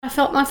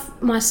felt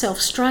myself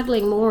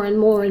struggling more and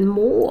more and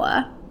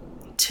more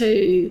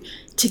to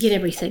get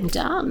everything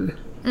done.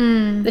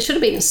 There should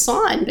have been a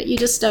sign, but you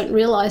just don't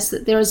realise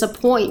that there is a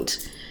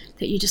point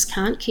that you just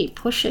can't keep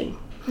pushing.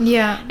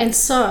 Yeah. And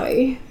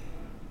so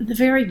the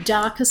very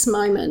darkest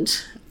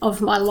moment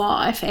of my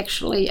life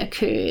actually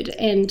occurred,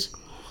 and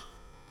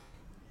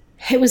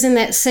it was in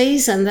that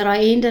season that I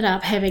ended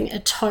up having a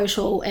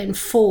total and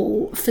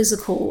full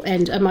physical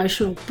and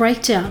emotional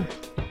breakdown.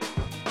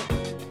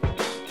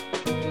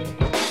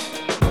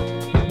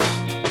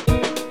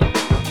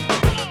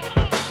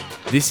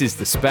 This is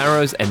the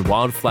Sparrows and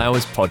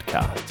Wildflowers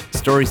podcast.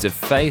 Stories of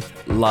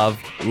faith,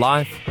 love,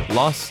 life,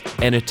 loss,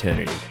 and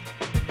eternity.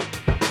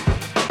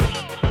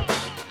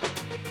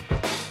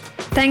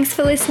 Thanks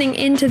for listening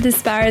into the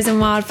Sparrows and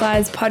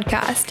Wildflowers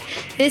podcast.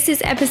 This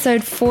is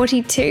episode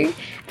 42,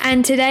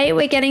 and today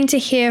we're getting to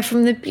hear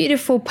from the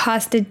beautiful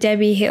Pastor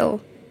Debbie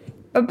Hill.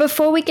 But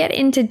before we get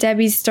into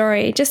Debbie's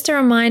story, just a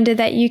reminder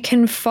that you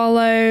can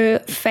follow,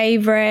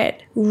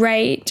 favorite,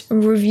 rate,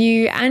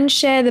 review, and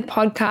share the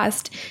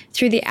podcast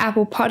through the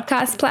Apple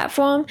Podcast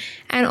platform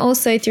and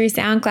also through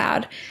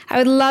SoundCloud. I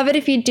would love it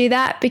if you'd do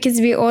that because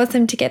it'd be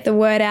awesome to get the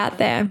word out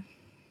there.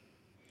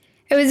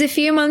 It was a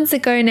few months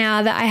ago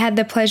now that I had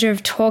the pleasure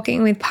of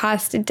talking with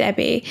Pastor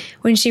Debbie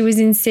when she was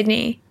in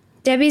Sydney.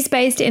 Debbie's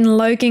based in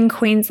Logan,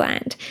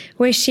 Queensland,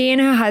 where she and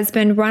her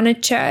husband run a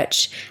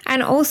church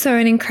and also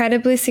an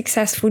incredibly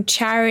successful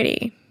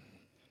charity.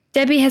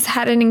 Debbie has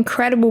had an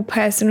incredible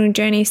personal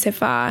journey so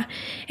far,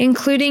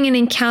 including an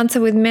encounter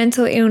with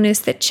mental illness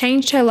that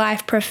changed her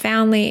life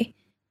profoundly.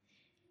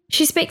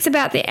 She speaks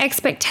about the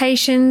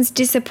expectations,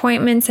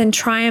 disappointments, and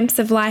triumphs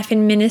of life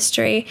in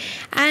ministry,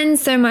 and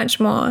so much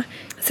more.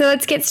 So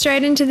let's get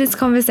straight into this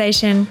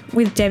conversation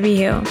with Debbie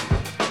Hill.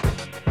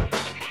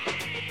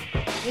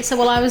 So,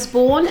 well, I was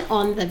born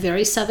on the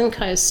very southern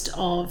coast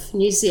of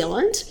New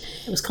Zealand.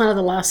 It was kind of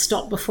the last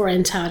stop before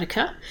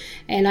Antarctica.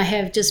 And I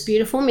have just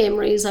beautiful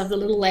memories of the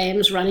little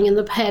lambs running in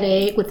the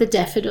paddock with the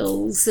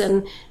daffodils.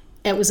 And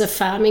it was a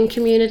farming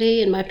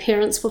community, and my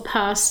parents were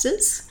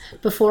pastors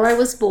before I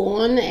was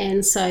born.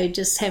 And so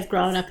just have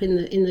grown up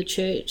in the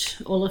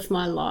church all of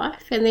my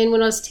life. And then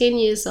when I was 10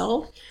 years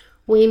old,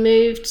 we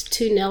moved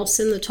to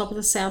Nelson, the top of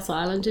the South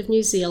Island of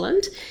New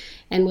Zealand,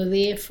 and were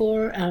there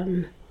for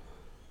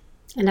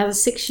another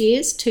 6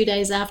 years. 2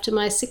 days after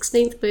my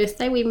 16th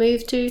birthday, we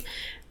moved to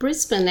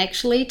Brisbane,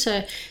 actually,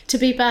 to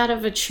be part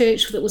of a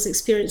church that was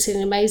experiencing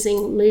an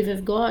amazing move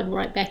of God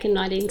right back in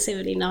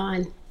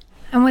 1979.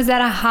 And was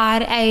that a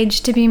hard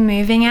age to be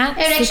moving at?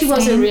 It actually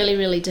was a really,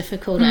 really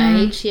difficult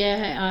age,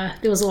 yeah.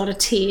 There was a lot of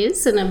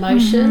tears and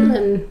emotion,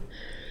 and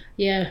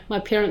yeah, my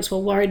parents were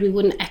worried we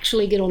wouldn't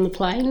actually get on the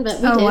plane, but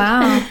we did.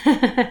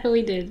 Wow.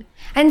 We did.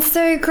 And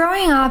so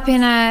growing up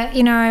in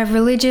a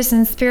religious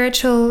and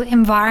spiritual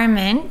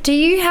environment, do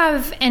you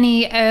have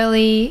any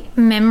early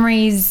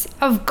memories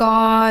of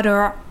God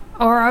or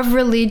of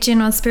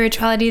religion or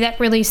spirituality that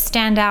really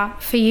stand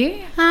out for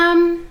you?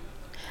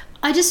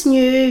 I just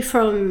knew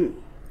from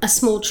a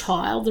small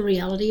child the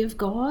reality of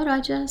God.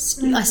 I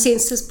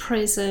sensed his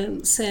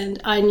presence,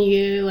 and I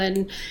knew,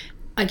 and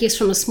I guess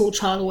from a small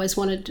child always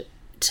wanted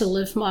to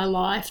live my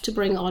life to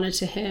bring honour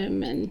to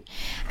him.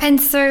 And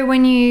so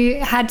when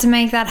you had to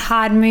make that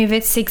hard move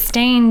at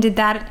 16, did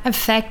that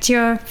affect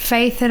your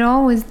faith at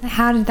all?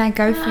 How did that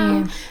go for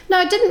you?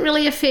 No, it didn't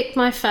really affect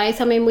my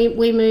faith. I mean,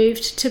 we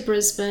moved to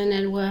Brisbane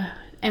and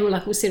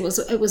like we said,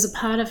 it was a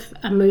part of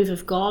a move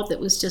of God that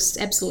was just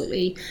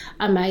absolutely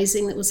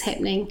amazing that was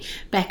happening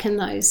back in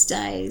those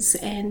days.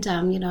 And,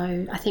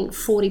 I think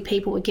 40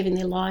 people were giving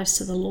their lives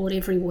to the Lord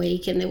every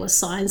week, and there were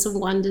signs and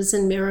wonders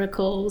and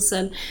miracles.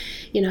 And,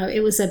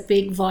 it was a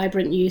big,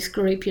 vibrant youth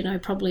group,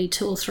 probably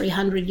 200 or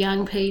 300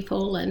 young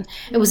people. And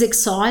it was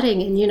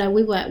exciting. And,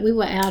 we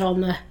were out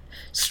on the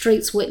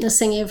streets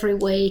witnessing every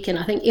week. And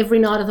I think every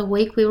night of the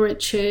week we were at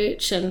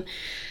church. And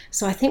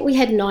so I think we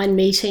had 9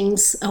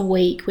 meetings a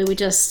week. We were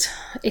just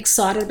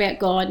excited about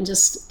God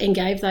and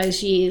gave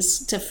those years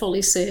to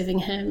fully serving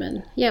him.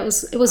 And yeah, it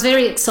was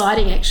very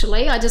exciting,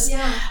 actually.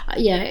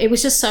 It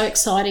was just so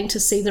exciting to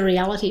see the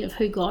reality of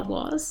who God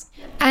was.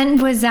 And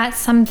was that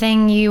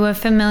something you were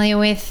familiar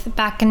with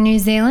back in New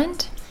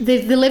Zealand?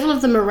 The level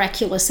of the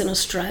miraculous in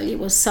Australia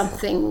was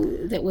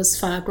something that was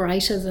far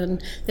greater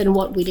than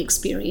what we'd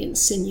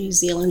experienced in New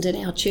Zealand,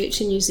 and our church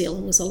in New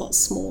Zealand was a lot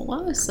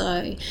smaller.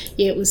 So,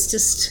 yeah, it was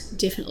just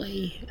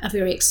definitely a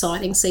very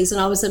exciting season.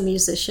 I was a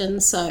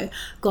musician, so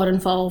got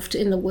involved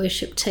in the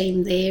worship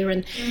team there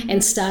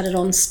and started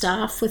on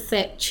staff with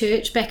that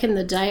church. Back in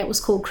the day, it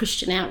was called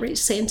Christian Outreach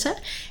Centre.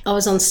 I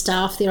was on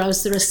staff there. I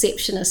was the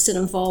receptionist and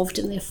involved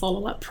in their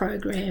follow-up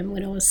program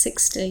when I was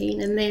 16,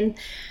 and then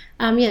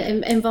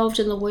involved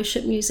in the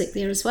worship music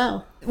there as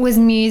well. Was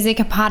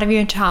music a part of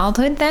your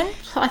childhood then?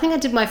 I think I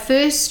did my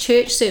first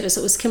church service.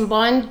 It was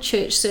combined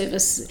church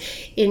service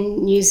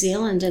in New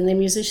Zealand, and the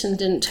musician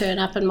didn't turn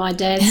up, and my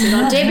dad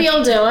said, Debbie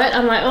will do it.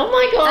 I'm like, oh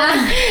my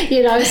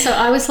God. So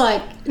I was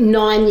like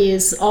 9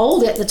 years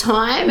old at the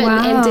time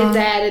and did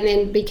that, and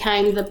then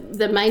became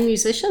the main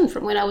musician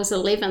from when I was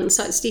 11.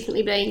 So it's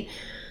definitely been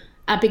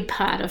a big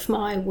part of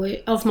my work,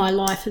 of my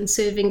life in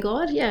serving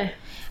God. Yeah.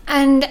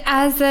 And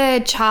as a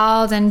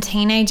child and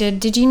teenager,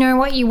 did you know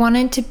what you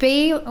wanted to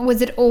be?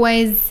 Was it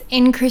always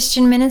in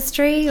Christian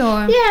ministry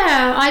or?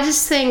 Yeah, I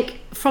just think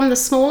from the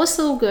smallest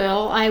little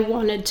girl, I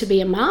wanted to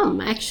be a mum,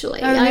 actually.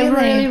 Oh, really? I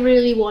really,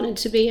 really wanted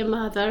to be a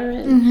mother,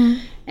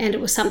 and it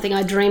was something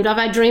I dreamed of.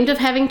 I dreamed of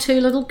having 2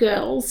 little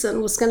girls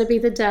and was going to be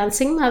the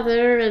dancing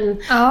mother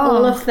and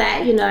all of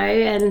that,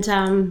 and,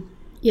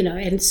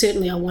 and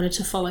certainly I wanted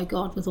to follow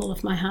God with all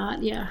of my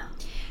heart, yeah.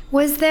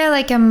 Was there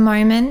like a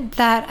moment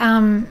that,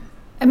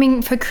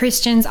 for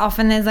Christians,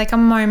 often there's like a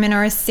moment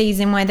or a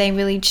season where they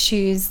really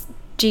choose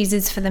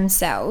Jesus for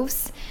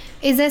themselves.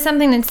 Is there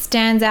something that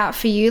stands out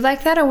for you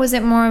like that, or was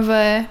it more of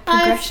a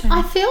progression?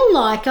 I feel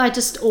like I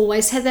just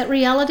always had that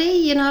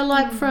reality,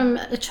 from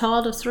a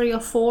child of 3 or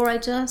 4, I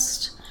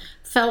just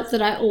felt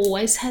that I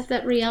always had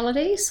that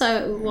reality.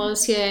 So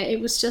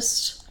it was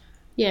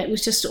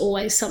just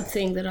always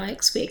something that I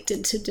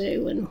expected to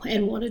do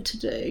and wanted to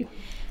do.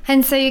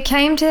 And so you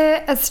came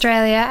to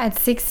Australia at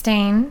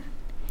 16.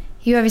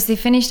 You obviously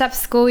finished up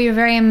school. You're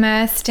very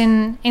immersed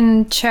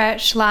in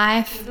church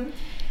life. Mm-hmm.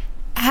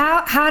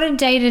 How did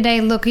day-to-day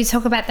look? You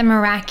talk about the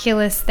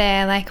miraculous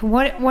there. Like,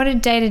 what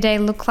did day-to-day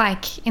look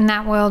like in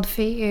that world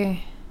for you?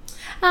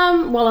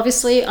 Well,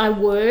 obviously I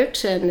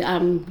worked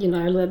and,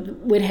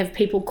 we'd have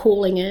people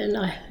calling in.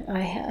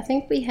 I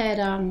think we had,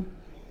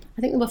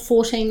 there were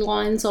 14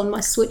 lines on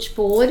my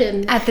switchboard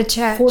and at the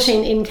church.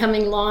 14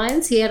 incoming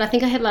lines. Yeah, and I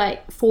think I had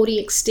like 40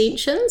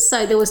 extensions.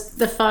 So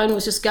the phone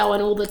was just going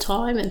all the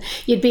time, and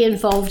you'd be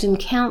involved in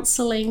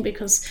counselling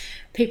because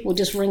people would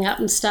just ring up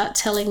and start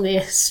telling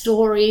their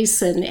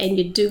stories, and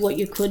you'd do what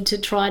you could to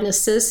try and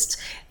assist.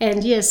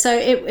 And yeah, so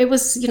it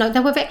was, they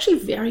were actually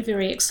very,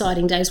 very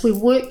exciting days. We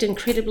worked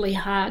incredibly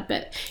hard,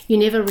 but you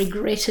never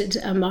regretted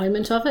a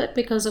moment of it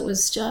because it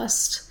was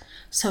just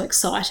so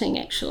exciting,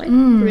 actually.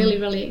 Really,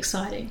 really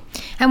exciting.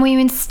 And were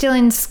you still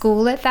in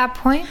school at that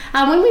point?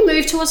 When we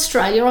moved to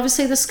Australia,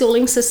 obviously the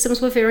schooling systems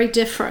were very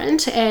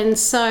different, and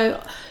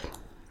so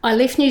I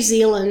left New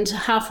Zealand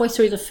halfway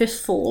through the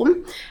 5th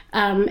form,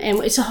 and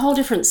it's a whole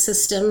different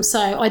system,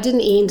 so I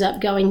didn't end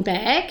up going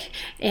back,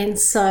 and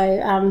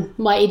so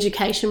my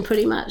education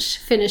pretty much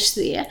finished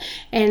there.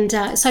 And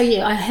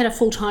I had a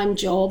full-time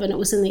job, and it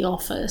was in the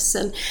office,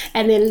 and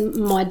then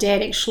my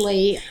dad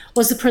actually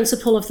was the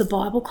principal of the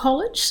Bible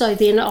college, so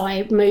then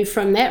I moved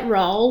from that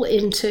role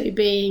into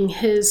being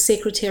his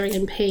secretary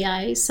and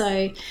PA,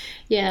 so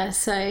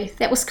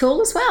that was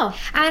cool as well.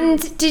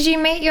 And did you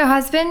meet your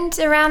husband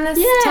around this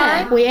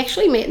time? Yeah, we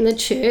actually met in the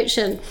church,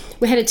 and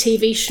we had a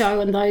TV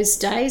show in those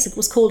days. It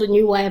was called A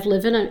New Way of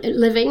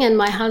Living, and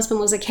my husband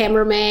was a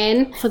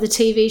cameraman for the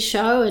TV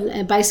show and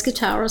a bass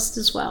guitarist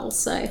as well.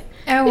 So.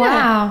 Oh,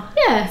 wow.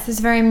 Yeah. This is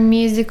a very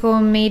musical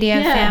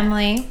media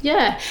family.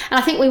 Yeah. And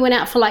I think we went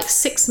out for like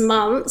 6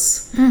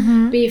 months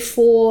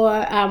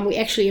before we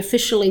actually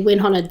officially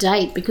went on a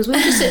date because we were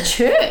just at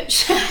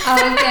church.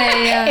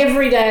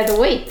 Every day of the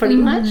week, pretty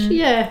much.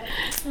 Yeah.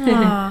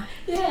 Oh.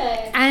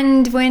 Yeah.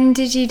 And when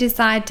did you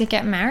decide to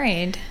get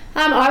married?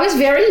 I was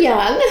very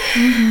young.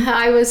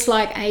 I was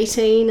like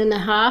 18 and a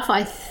half,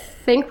 I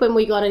think, when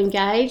we got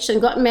engaged,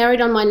 and got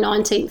married on my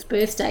 19th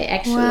birthday,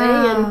 actually.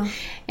 Wow.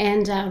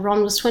 And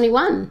Ron was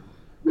 21.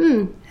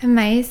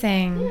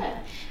 Amazing. Yeah.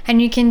 And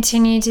you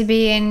continue to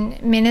be in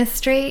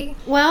ministry?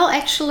 Well,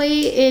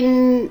 actually,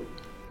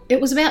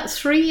 it was about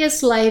 3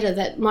 years later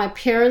that my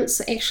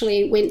parents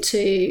actually went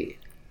to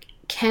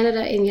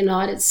Canada in the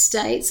United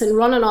States, and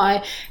Ron and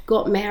I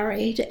got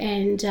married,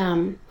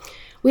 and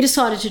we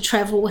decided to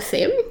travel with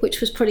them,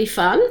 which was pretty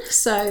fun.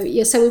 So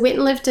we went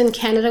and lived in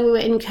Canada. We were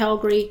in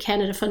Calgary,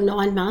 Canada for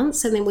 9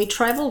 months, and then we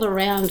travelled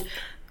around,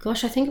 I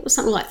think it was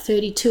something like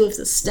 32 of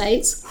the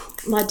states.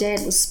 My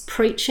dad was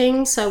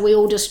preaching, so we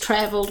all just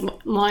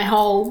travelled,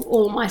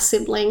 all my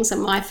siblings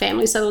and my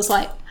family. So there was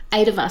like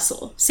 8 of us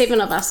or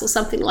 7 of us or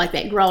something like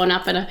that growing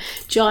up in a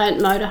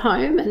giant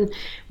motorhome, and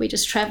we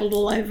just travelled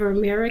all over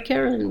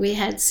America, and we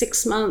had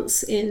 6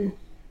 months in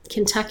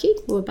Kentucky.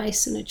 We were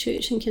based in a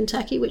church in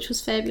Kentucky, which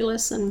was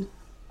fabulous, and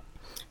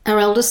our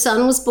eldest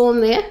son was born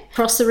there,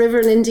 across the river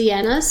in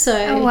Indiana. So,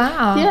 oh,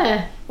 wow.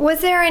 Yeah.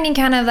 Was there any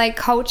kind of like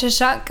culture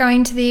shock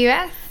going to the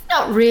US?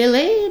 Not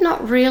really.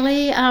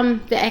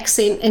 The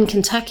accent in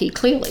Kentucky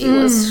clearly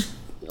was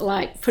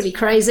like pretty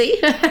crazy.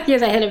 Yeah,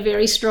 they had a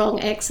very strong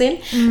accent.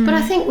 But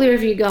I think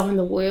wherever you go in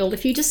the world,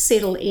 if you just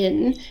settle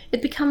in,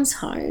 it becomes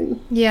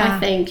home. Yeah. I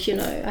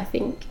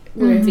think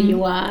wherever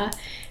you are,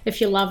 if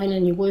you're loving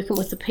and you're working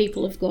with the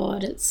people of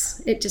God,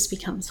 it just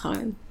becomes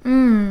home.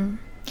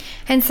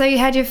 And so you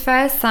had your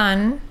first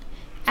son,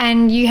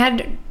 and you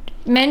had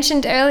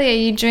mentioned earlier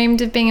you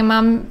dreamed of being a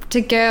mum to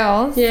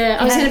girls. Yeah,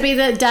 I was going to be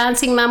the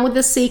dancing mum with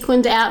the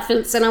sequined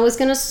outfits, and I was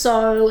going to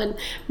sew and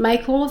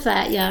make all of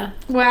that, yeah.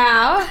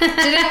 Wow.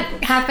 Did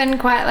it happen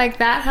quite like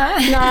that, huh?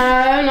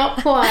 No,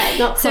 not quite.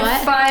 So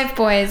 5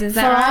 boys, is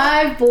that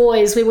right? 5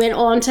 boys. We went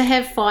on to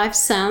have 5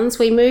 sons.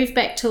 We moved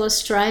back to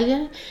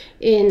Australia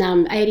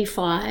in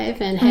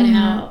 85 and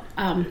had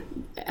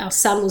our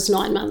son was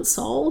 9 months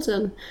old,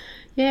 and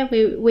Yeah,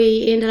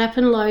 we ended up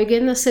in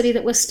Logan, the city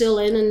that we're still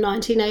in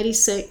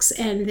 1986,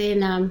 and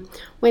then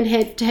went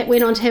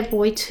on to have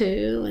boy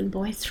 2 and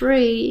boy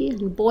 3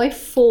 and boy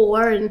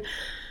 4, and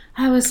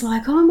I was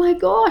like, oh my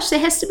gosh, there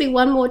has to be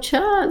one more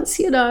chance,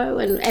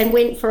 and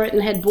went for it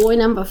and had boy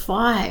number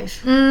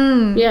 5.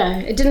 Yeah,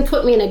 it didn't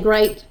put me in a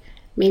great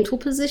mental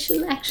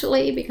position,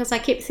 actually, because I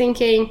kept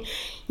thinking,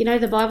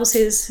 the Bible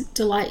says,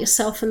 delight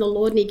yourself in the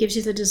Lord and he gives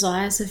you the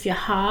desires of your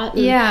heart.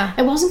 And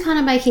it wasn't kind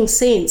of making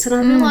sense. And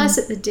I realized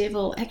that the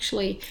devil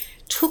actually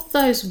took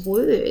those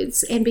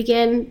words and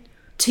began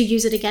to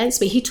use it against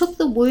me. He took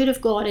the word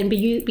of God and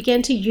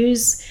began to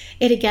use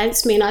it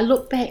against me. And I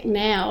look back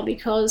now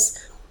because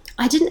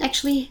I didn't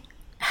actually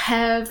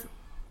have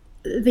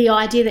the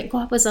idea that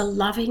God was a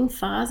loving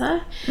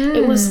father.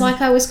 It was like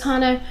I was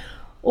kind of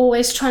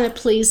always trying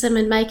to please him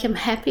and make him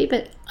happy,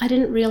 but I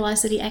didn't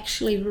realize that he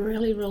actually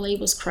really, really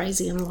was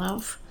crazy in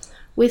love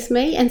with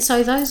me. And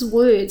so those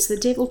words, the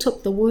devil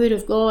took the word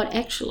of God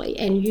actually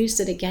and used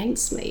it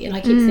against me. And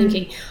I kept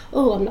thinking,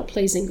 oh, I'm not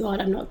pleasing God,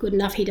 I'm not good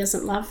enough, he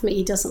doesn't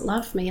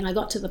love me. And I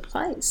got to the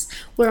place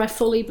where I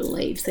fully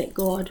believed that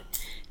God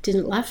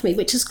didn't love me,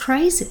 which is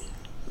crazy.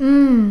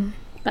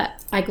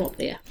 But I got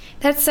there.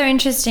 That's so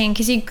interesting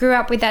because you grew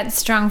up with that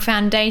strong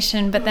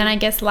foundation, but then I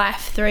guess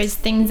life throws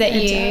things at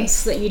you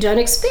that you don't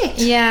expect.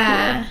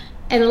 Yeah.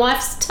 And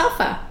life's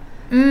tougher,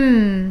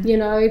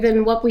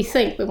 than what we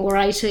think when we're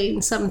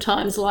 18.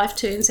 Sometimes life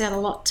turns out a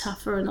lot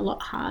tougher and a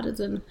lot harder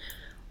than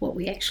what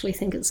we actually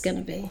think it's going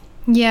to be.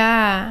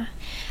 Yeah.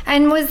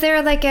 And was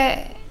there like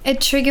a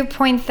trigger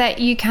point that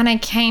you kind of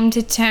came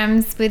to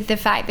terms with the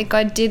fact that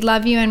God did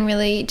love you and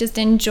really just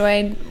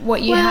enjoyed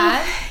what you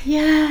had?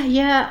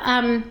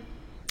 Yeah.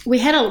 We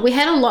had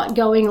a lot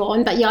going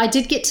on, but I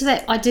did get to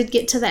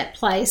that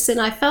place,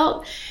 and I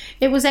felt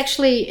it was a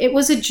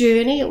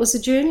journey. It was a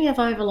journey of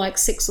over like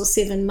 6 or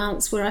 7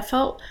 months where I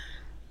felt,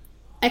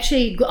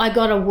 actually, I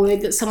got a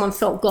word that someone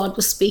felt God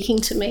was speaking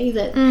to me,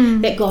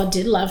 that God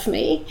did love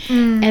me,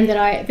 and that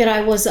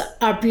I was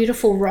a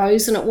beautiful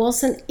rose, and it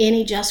wasn't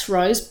any just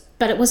rose,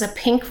 but it was a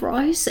pink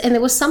rose, and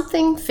there was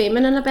something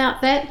feminine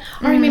about that.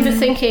 I remember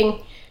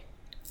thinking,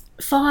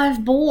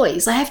 5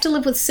 boys, I have to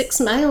live with 6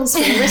 males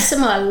for the rest of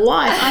my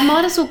life. I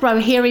might as well grow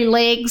hairy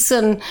legs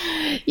and,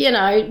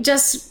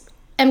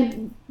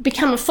 and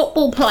become a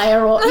football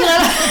player, or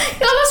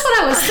that's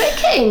what I was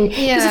thinking.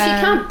 Because if you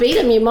can't beat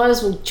him, you might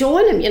as well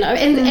join him,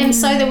 and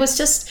so there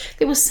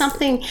was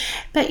something.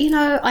 But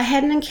I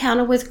had an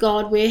encounter with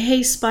God where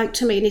he spoke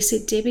to me and he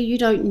said, Debbie, you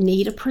don't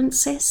need a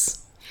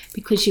princess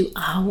because you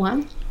are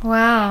one.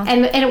 Wow.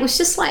 And it was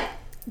just like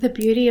the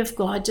beauty of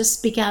God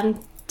just began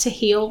to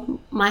heal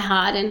my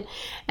heart, and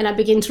I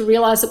began to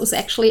realize it was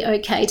actually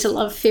okay to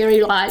love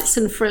fairy lights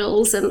and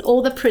frills and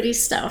all the pretty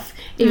stuff,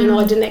 even though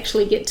I didn't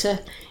actually get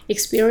to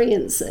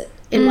experience it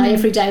in my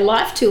everyday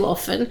life too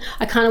often.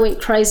 I kind of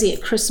went crazy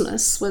at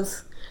Christmas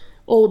with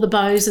all the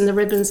bows and the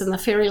ribbons and the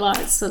fairy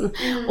lights and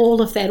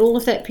all of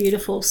that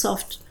beautiful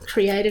soft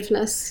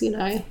creativeness,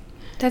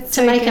 That's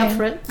to make up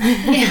for it.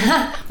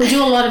 We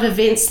do a lot of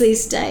events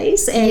these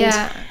days,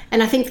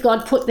 and I think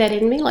God put that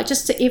in me, like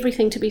just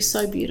everything to be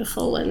so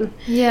beautiful and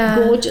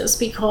gorgeous,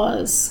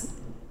 because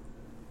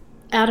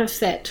out of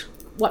that,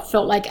 what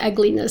felt like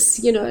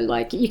ugliness,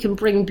 like you can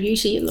bring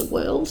beauty in the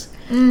world.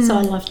 So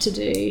I love to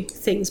do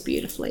things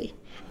beautifully.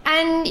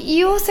 And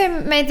you also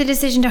made the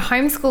decision to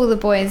homeschool the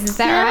boys, is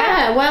that right?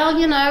 Yeah, well,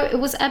 it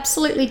was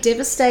absolutely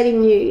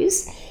devastating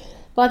news.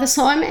 By the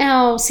time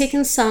our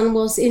second son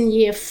was in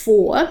year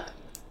 4,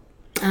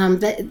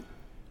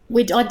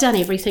 I'd done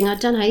everything. I'd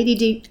done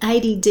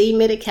ADD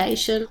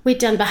medication. We'd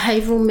done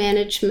behavioural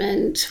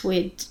management.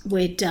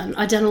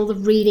 I'd done all the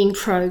reading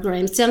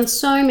programs. Done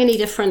so many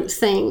different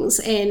things.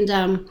 And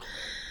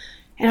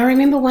I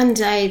remember one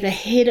day the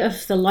head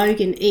of the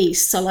Logan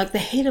East, so like the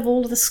head of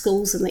all of the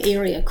schools in the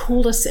area,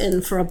 called us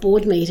in for a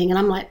board meeting, and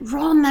I'm like,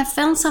 Ron, they've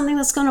found something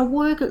that's going to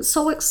work. It's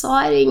so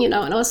exciting, and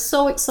I was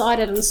so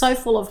excited and so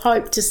full of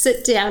hope to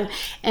sit down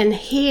and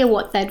hear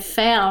what they'd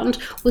found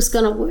was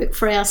going to work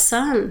for our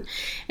son.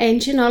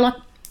 And I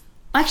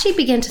actually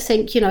began to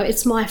think,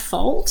 it's my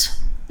fault.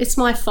 It's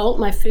my fault.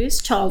 My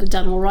first child had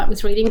done all right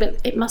with reading,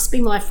 but it must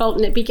be my fault.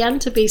 And it began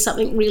to be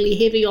something really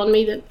heavy on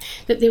me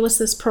that there was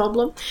this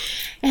problem.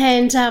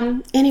 And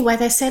anyway,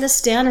 they sat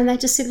us down and they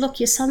just said,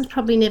 look, your son's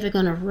probably never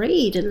going to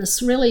read, and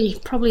there's really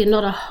probably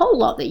not a whole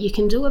lot that you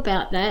can do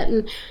about that.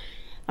 And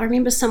I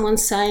remember someone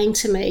saying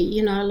to me,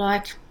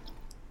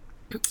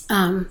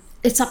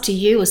 it's up to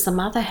you as the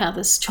mother how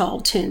this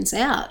child turns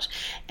out.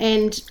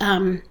 And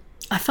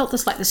I felt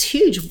this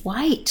huge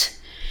weight.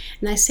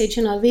 And they said,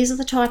 these are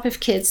the type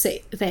of kids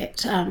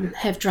that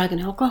have drug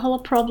and alcohol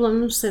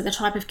problems. They're the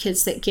type of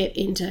kids that get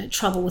into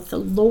trouble with the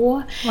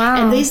law. Wow.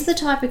 And these are the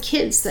type of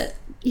kids that,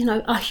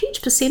 a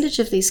huge percentage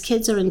of these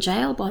kids are in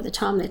jail by the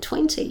time they're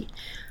 20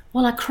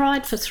 Well, I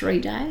cried for 3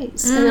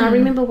 days. And I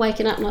remember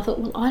waking up and I thought,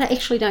 well, I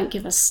actually don't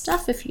give a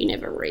stuff if you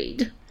never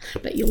read,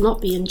 but you'll not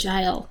be in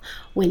jail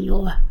when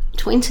you're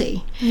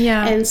 20.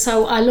 Yeah. And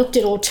so I looked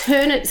at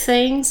alternate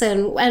things,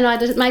 and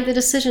I made the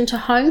decision to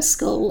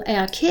homeschool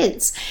our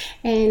kids.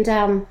 And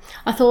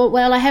I thought,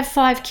 well, I have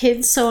 5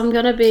 kids, so I'm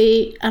going to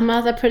be a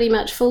mother pretty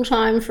much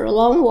full-time for a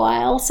long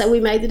while. So we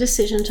made the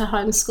decision to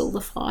homeschool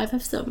the 5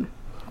 of them.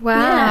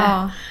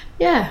 Wow.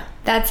 Yeah.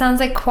 That sounds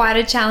like quite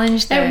a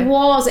challenge, though. It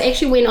was. It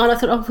actually went on. I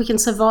thought, if we can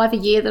survive a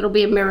year, that'll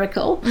be a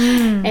miracle.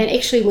 And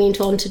actually went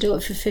on to do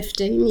it for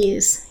 15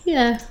 years.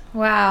 Yeah.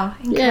 Wow.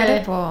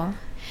 Incredible.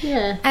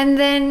 Yeah. And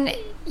then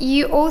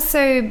you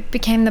also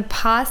became the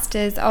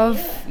pastors of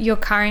your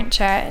current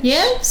church.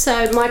 Yeah,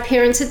 so my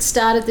parents had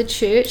started the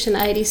church in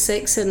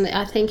 86, and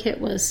I think it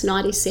was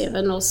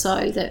 97 or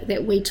so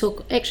that we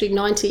took, actually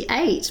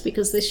 98,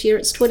 because this year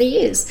it's 20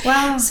 years.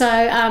 Wow.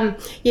 So,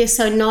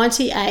 so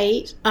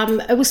 98,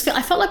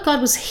 I felt like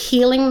God was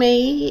healing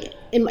me,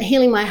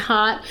 healing my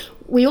heart.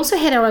 We also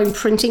had our own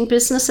printing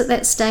business at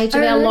that stage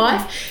of our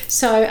life.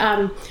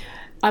 So,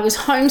 I was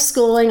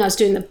homeschooling. I was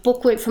doing the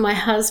bookwork for my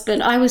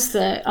husband. I was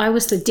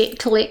the debt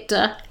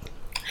collector.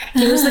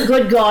 He was the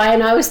good guy,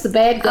 and I was the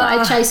bad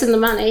guy chasing the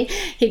money.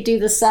 He'd do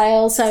the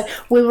sales. So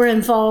we were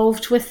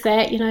involved with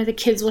that. You know, the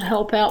kids would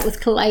help out with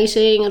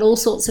collating and all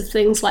sorts of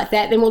things like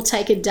that. Then we'll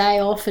take a day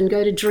off and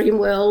go to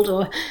Dreamworld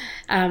or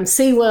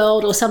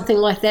SeaWorld or something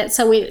like that.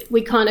 So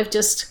we kind of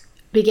just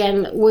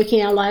began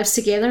working our lives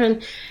together.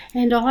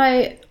 And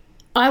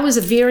I was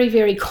a very,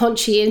 very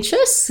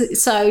conscientious.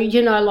 So,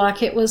 you know,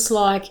 like it was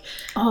like,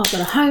 I've got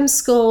to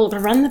homeschool, I've got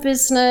to run the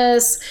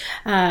business.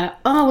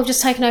 We've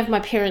just taken over my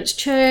parents'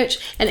 church,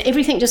 and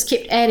everything just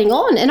kept adding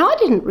on. And I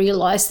didn't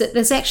realise that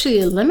there's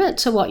actually a limit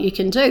to what you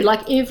can do.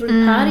 Like every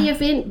party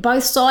event,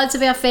 both sides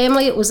of our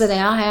family, it was at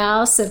our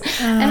house.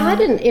 And I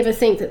didn't ever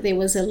think that there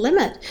was a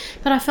limit.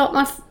 But I felt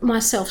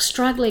myself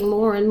struggling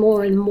more and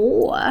more and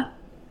more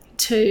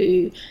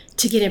to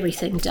get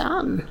everything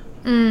done.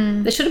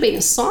 There should have been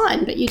a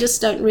sign, but you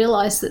just don't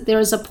realise that there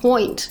is a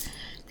point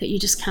that you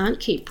just can't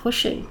keep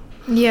pushing.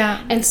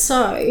 Yeah. And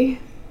so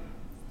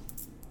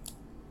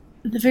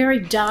the very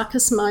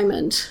darkest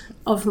moment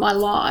of my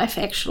life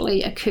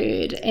actually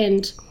occurred,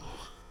 and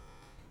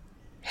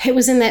it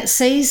was in that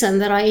season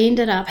that I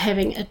ended up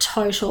having a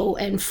total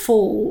and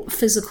full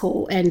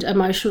physical and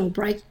emotional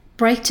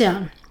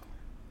breakdown.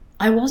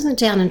 I wasn't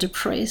down and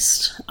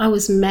depressed. I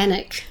was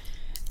manic.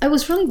 It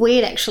was really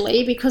weird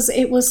actually, because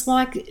it was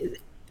like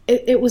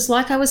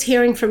I was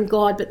hearing from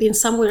God, but then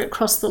somewhere it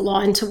crossed the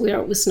line to where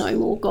it was no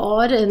more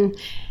God, and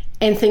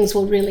things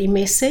were really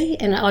messy,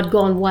 and I'd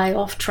gone way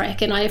off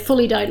track, and I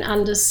fully don't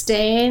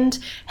understand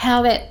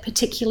how that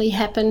particularly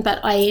happened, but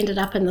I ended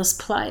up in this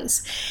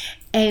place.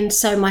 And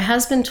so my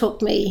husband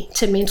took me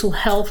to mental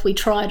health. We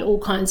tried all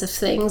kinds of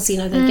things. You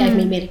know, they gave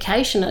me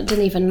medication. It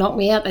didn't even knock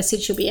me out. They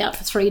said she'll be out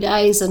for 3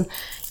 days, and,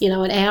 you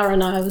know, an hour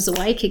and I was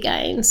awake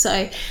again.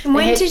 So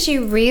when did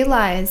you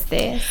realise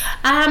this?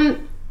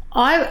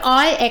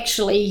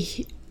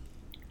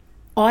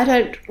 I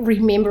don't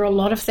remember a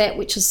lot of that,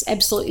 which is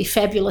absolutely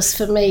fabulous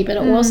for me, but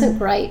it wasn't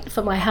great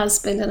for my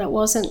husband, and it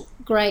wasn't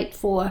great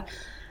for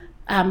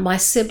my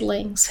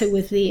siblings who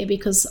were there,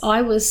 because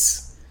I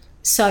was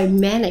so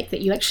manic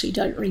that you actually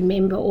don't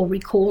remember or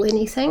recall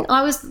anything.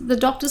 The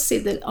doctor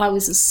said that I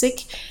was as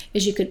sick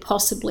as you could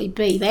possibly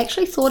be. They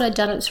actually thought I'd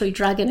done it through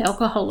drug and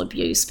alcohol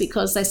abuse,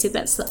 because they said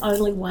that's the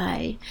only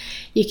way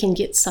you can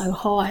get so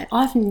high.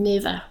 I've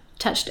never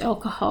touched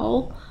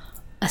alcohol,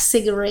 a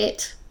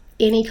cigarette,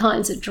 any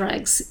kinds of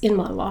drugs in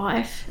my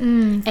life,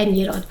 and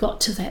yet I'd got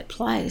to that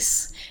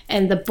place.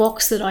 And the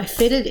box that I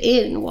fitted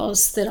in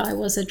was that I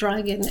was a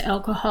drug and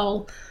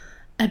alcohol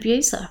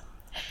abuser.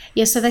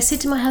 Yeah, so they said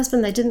to my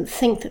husband they didn't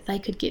think that they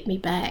could get me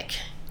back.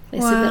 They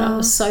said that I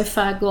was so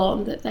far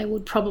gone that they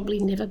would probably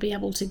never be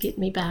able to get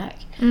me back.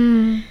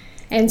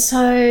 And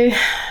so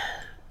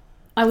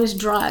I was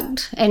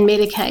drugged and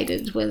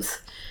medicated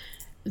with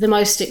the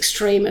most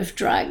extreme of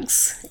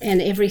drugs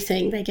and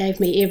everything. They gave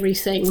me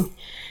everything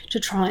to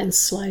try and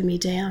slow me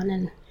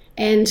down,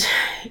 and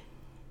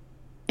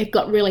it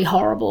got really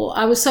horrible.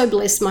 I was so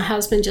blessed. My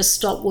husband just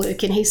stopped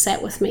work, and he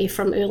sat with me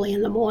from early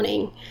in the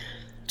morning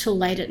till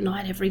late at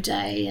night every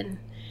day,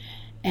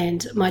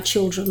 and my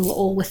children were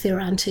all with their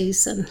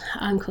aunties and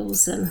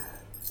uncles, and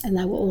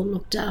they were all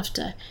looked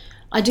after.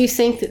 I do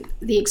think that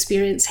the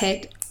experience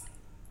had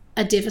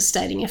a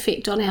devastating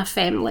effect on our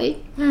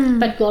family,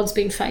 but God's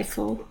been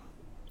faithful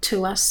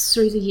to us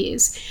through the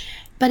years.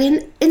 But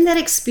in that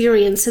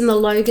experience in the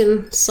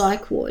Logan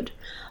psych ward,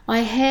 I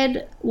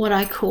had what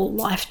I call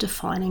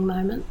life-defining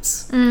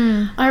moments.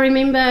 I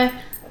remember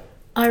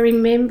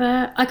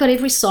I got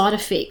every side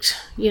effect,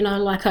 you know,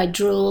 like I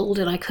drooled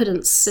and I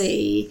couldn't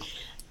see,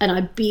 and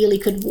I barely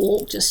could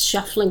walk, just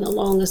shuffling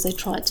along as they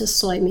tried to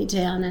slow me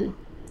down.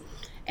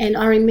 And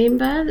I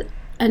remember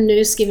a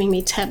nurse giving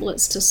me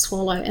tablets to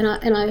swallow,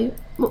 and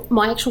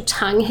my actual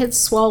tongue had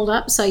swelled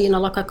up, so, you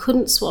know, like I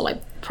couldn't swallow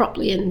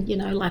properly, and, you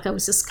know, like I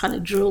was just kind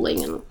of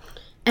drooling,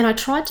 and I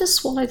tried to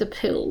swallow the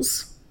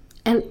pills,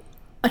 and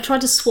I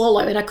tried to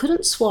swallow and I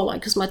couldn't swallow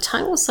because my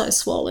tongue was so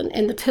swollen,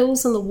 and the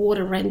pills and the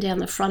water ran down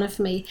the front of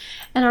me.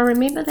 And I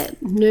remember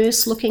that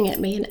nurse looking at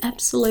me in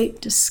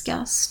absolute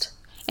disgust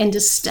and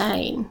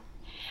disdain.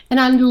 And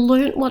I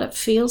learnt what it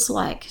feels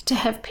like to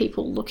have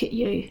people look at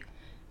you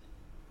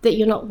that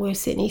you're not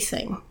worth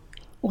anything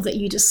or that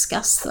you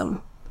disgust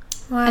them.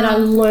 Wow. And I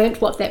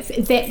learnt what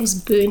that was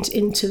burnt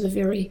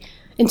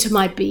into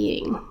my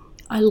being.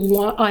 I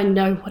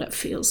know what it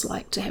feels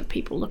like to have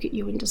people look at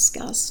you in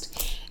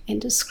disgust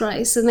and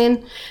disgrace. And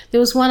then there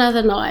was one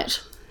other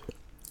night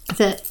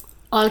that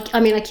I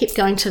kept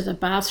going to the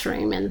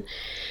bathroom,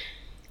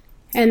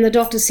 and the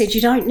doctor said,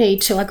 you don't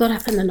need to. I got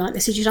up in the night. They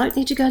said, you don't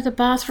need to go to the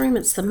bathroom.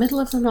 It's the middle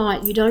of the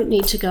night. You don't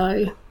need to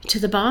go to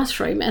the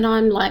bathroom. And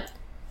I'm like,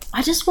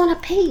 I just want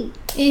to pee.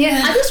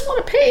 Yeah. I just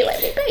want to pee.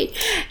 Let me pee.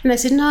 And they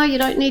said, no, you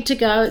don't need to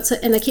go.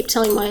 And they kept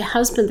telling my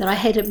husband that I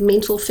had a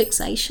mental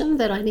fixation,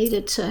 that I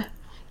needed to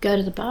go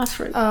to the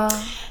bathroom.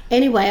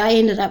 Anyway, I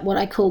ended up what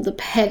I called the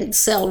padded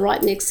cell,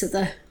 right next to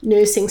the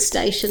nursing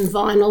station,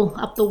 vinyl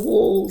up the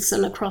walls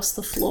and across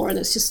the floor, and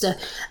it's just a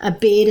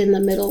bed in the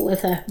middle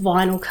with a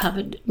vinyl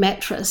covered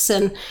mattress.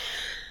 And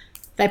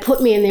they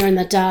put me in there in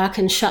the dark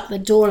and shut the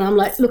door, and I'm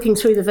like looking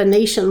through the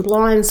Venetian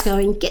blinds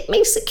going, get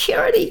me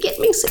security,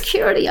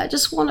 I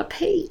just want to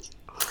pee.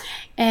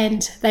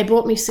 And they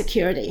brought me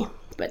security,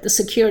 but the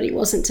security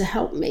wasn't to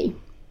help me.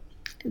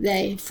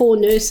 4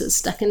 nurses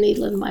stuck a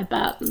needle in my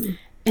butt,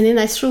 and then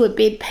they threw a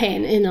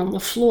bedpan in on the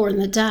floor in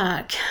the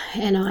dark,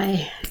 and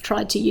I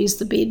tried to use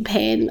the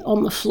bedpan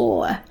on the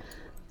floor.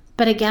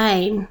 But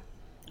again,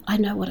 I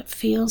know what it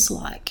feels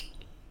like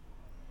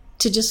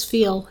to just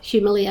feel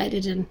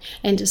humiliated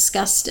and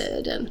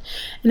disgusted. And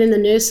then the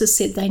nurses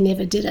said they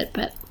never did it.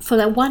 But for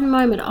that one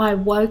moment, I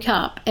woke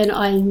up and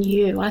I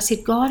knew. I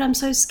said, God, I'm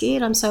so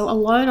scared. I'm so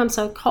alone. I'm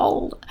so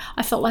cold.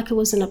 I felt like I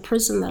was in a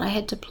prison, that I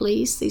had to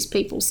please these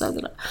people so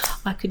that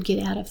I could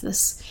get out of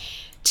this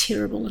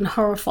terrible and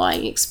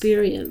horrifying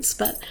experience.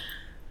 But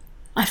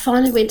I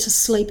finally went to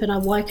sleep, and I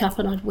woke up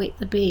and I'd wet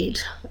the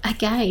bed.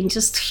 Again,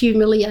 just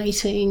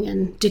humiliating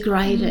and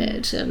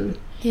degraded and,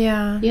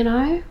 you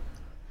know.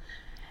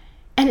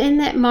 And in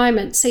that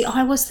moment, see,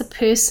 I was the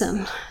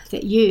person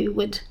that you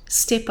would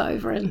step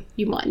over, and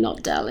you might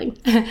not, darling,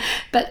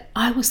 but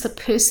I was the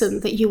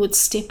person that you would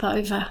step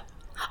over.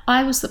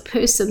 I was the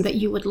person that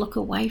you would look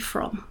away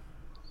from.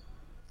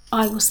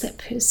 I was that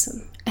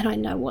person, and I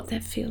know what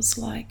that feels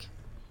like.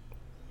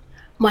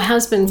 My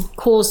husband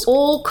caused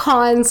all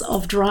kinds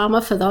of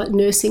drama for the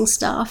nursing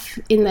staff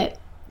in that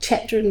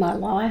chapter in my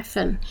life,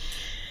 and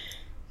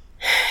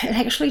it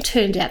actually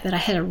turned out that I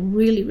had a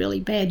really, really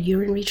bad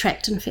urinary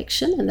tract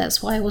infection, and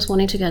that's why I was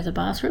wanting to go to the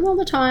bathroom all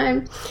the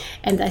time.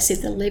 And they said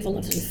the level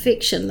of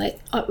infection,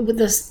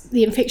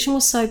 the infection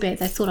was so bad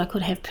they thought I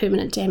could have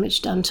permanent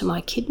damage done to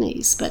my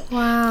kidneys. But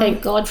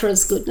Thank God for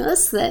His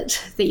goodness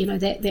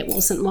that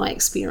wasn't my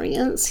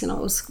experience. You know,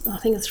 it was, I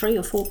think, 3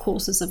 or 4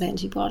 courses of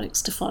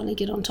antibiotics to finally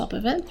get on top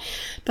of it.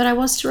 But I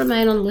was to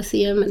remain on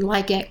lithium and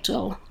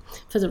Ligactol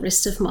for the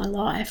rest of my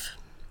life.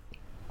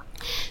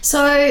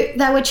 So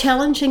they were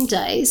challenging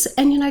days,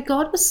 and, you know,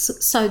 God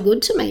was so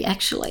good to me,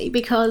 actually,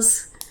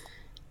 because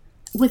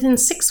within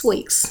 6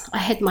 weeks I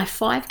had my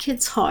 5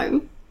 kids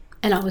home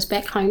and I was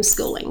back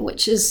homeschooling,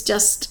 which is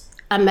just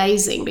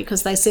amazing,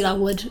 because they said I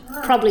would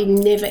probably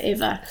never,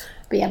 ever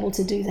be able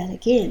to do that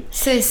again.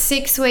 So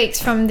 6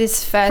 weeks from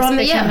this first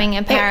becoming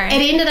apparent.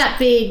 It ended up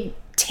being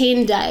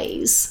 10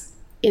 days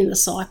in the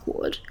psych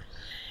ward,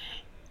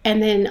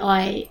 and then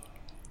I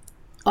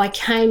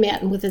came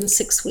out, and within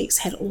 6 weeks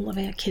had all of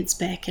our kids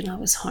back, and I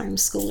was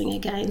homeschooling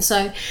again.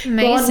 So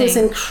amazing. God was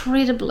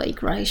incredibly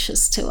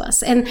gracious to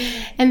us. And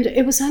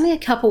it was only a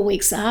couple of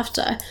weeks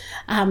after,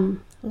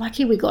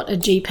 lucky we got a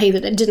GP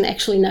that didn't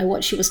actually know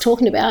what she was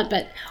talking about,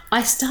 but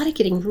I started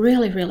getting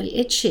really, really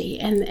itchy.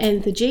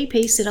 And the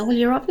GP said, oh, well,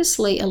 you're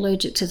obviously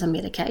allergic to the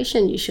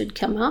medication. You should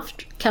come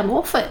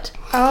off it.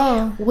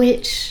 Oh.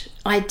 Which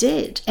I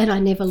did, and I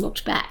never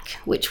looked back,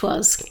 which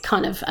was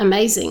kind of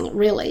amazing,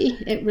 really.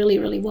 It really,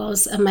 really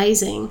was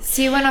amazing.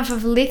 So you went off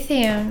of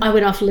lithium? I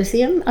went off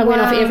lithium. I went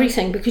off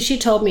everything, because she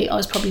told me I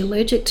was probably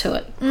allergic to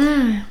it.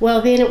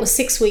 Well, then it was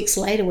 6 weeks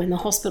later when the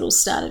hospital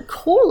started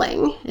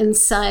calling and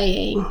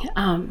saying,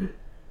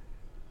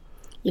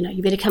 you know,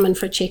 you better come in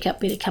for a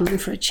checkup.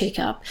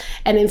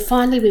 And then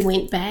finally we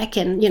went back,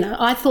 and, you know,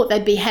 I thought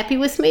they'd be happy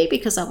with me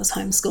because I was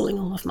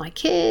homeschooling all of my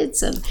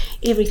kids and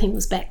everything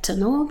was back to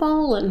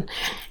normal, and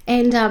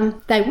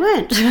they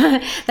weren't.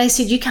 They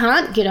said, you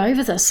can't get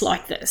over this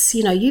like this.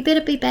 You know, you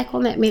better be back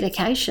on that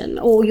medication,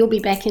 or you'll be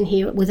back in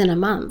here within a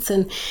month,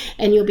 and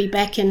you'll be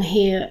back in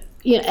here.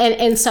 You know,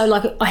 and so,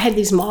 like, I had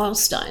these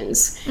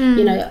milestones,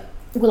 you know,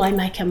 will I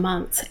make a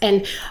month?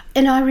 And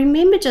I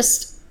remember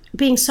just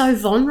being so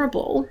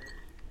vulnerable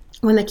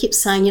when they kept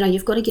saying, you know,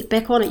 you've got to get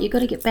back on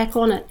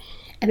it.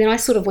 And then I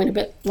sort of went a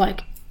bit like,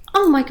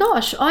 oh my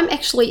gosh, I'm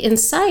actually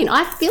insane.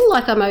 I feel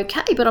like I'm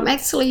okay, but I'm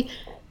actually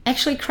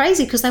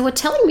crazy, because they were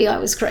telling me I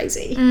was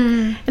crazy.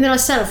 And then I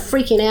started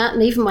freaking out,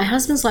 and even my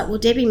husband's like, well,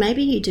 Debbie,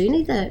 maybe you do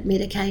need the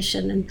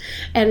medication.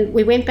 And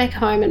we went back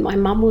home, and my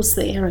mum was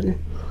there,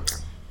 and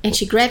And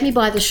she grabbed me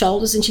by the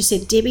shoulders and she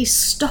said, Debbie,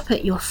 stop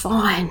it, you're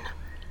fine.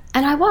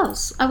 And I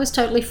was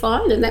totally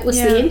fine, and that was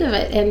the end of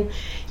it. And,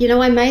 you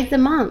know, I made the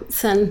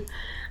month, and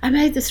I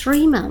made the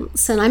 3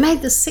 months, and I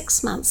made the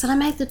 6 months, and I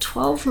made the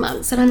 12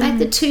 months, and I made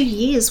the 2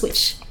 years,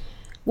 which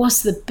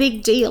was the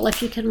big deal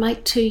if you can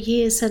make 2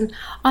 years. And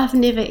I've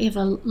never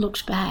ever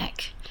looked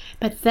back.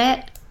 But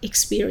that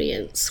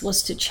experience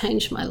was to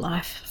change my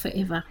life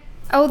forever.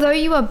 Although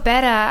you were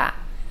better,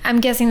 I'm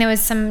guessing there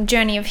was some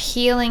journey of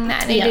healing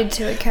that needed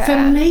to occur. For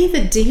me,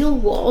 the deal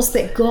was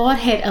that God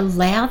had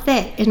allowed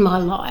that in my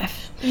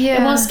life.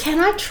 Yeah. It was, can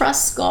I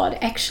trust God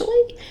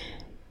actually?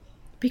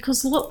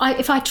 Because look,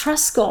 if I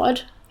trust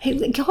God,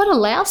 God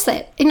allows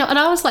that. You know, and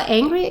I was like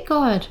angry at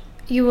God.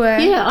 You were?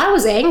 Yeah, I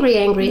was angry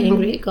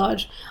at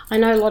God. I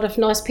know a lot of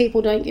nice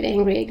people don't get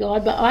angry at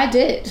God, but I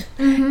did.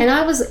 And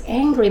I was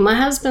angry. My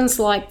husband's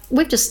like,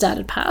 we've just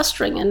started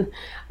pastoring, and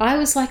I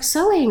was like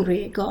so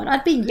angry at God.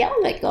 I'd be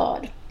yelling at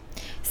God.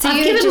 So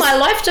I've given my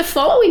life to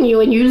following you,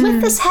 and you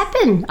let this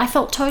happen. I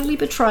felt totally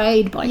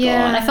betrayed by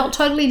God. I felt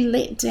totally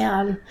let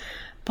down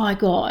by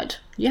God.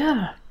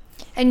 Yeah.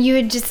 And you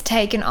had just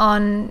taken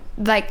on,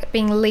 like,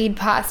 being lead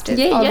pastor of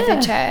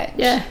the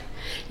church.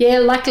 Yeah,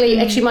 luckily,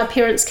 actually, my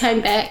parents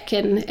came back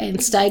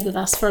and stayed with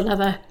us for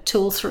another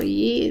 2 or 3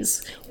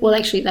 years. Well,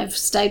 actually, they've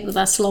stayed with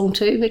us long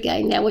term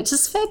again now, which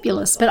is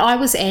fabulous. But I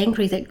was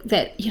angry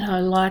that you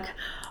know, like,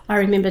 I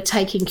remember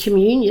taking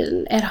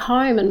communion at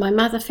home, and my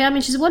mother found me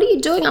and she said, what are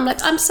you doing? I'm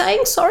like, I'm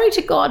saying sorry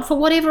to God for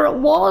whatever it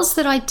was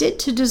that I did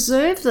to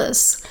deserve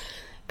this.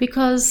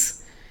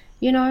 Because,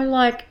 you know,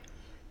 like,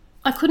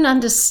 I couldn't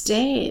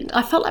understand.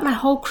 I felt like my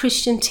whole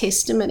Christian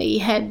testimony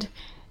had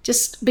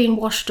just been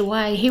washed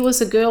away. Here was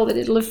a girl that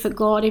had lived for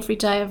God every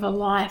day of her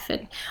life,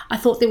 and I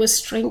thought there was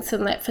strength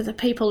in that for the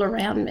people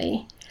around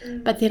me.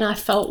 But then I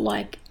felt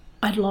like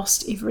I'd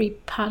lost every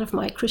part of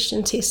my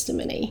Christian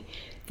testimony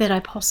that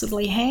I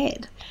possibly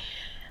had.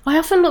 I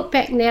often look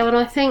back now and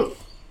I think,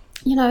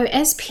 you know,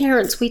 as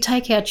parents, we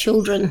take our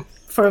children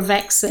for a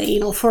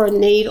vaccine or for a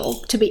needle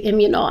to be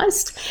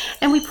immunised,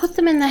 and we put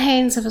them in the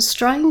hands of a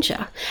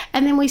stranger,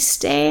 and then we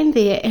stand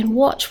there and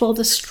watch while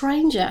the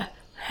stranger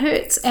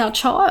hurts our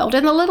child,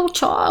 and the little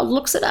child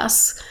looks at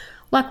us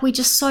like we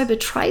just so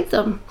betrayed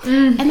them.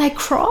 And they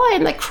cry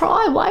and they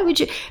cry. Why would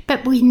you?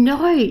 But we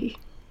know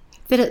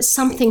that it's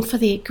something for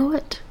their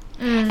good.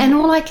 And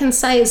all I can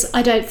say is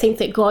I don't think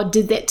that God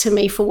did that to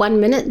me for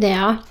 1 minute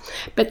now,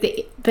 but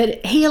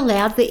he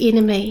allowed the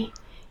enemy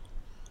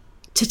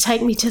to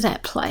take me to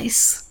that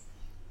place.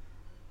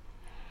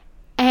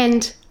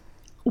 And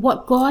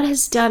what God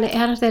has done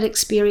out of that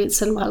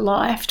experience in my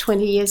life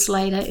 20 years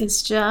later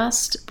is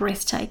just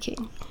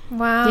breathtaking.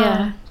 Wow.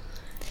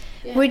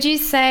 Yeah. Would you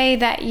say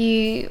that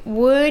you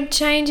would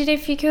change it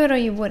if you could, or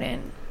you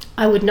wouldn't?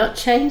 I would not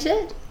change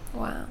it.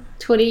 Wow.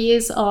 20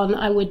 years on,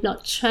 I would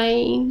not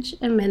change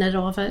a minute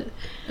of it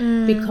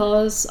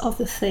because of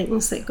the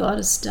things that God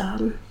has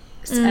done.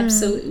 It's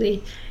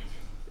absolutely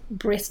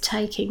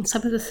breathtaking.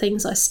 Some of the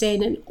things I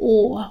stand in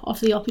awe of,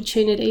 the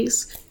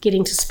opportunities.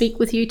 Getting to speak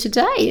with you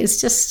today is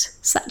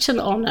just such an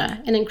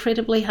honour and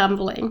incredibly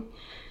humbling.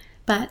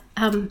 But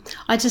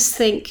I just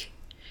think,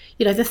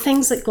 you know, the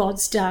things that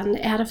God's done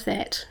out of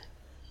that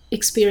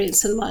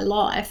experience in my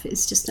life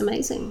is just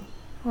amazing.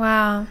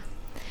 Wow.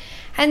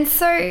 And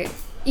so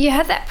you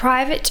had that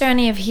private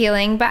journey of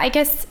healing, but I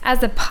guess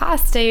as a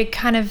pastor, you're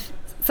kind of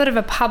sort of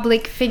a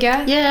public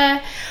figure.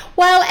 Yeah.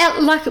 Well,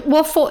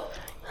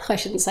 I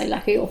shouldn't say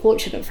lucky or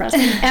fortunate for us.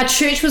 Our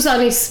church was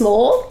only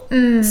small,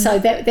 so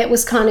that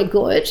was kind of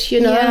good,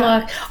 you know. Yeah.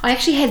 Like, I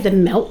actually had the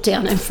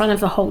meltdown in front of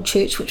the whole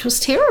church, which was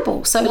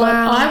terrible. So like,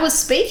 I was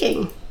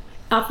speaking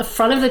at the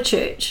front of the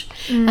church,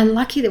 and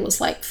lucky there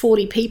was like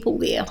 40 people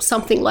there,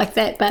 something like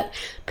that. But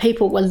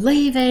people were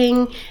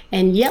leaving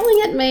and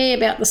yelling at me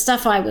about the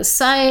stuff I was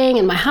saying,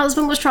 and my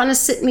husband was trying to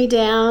sit me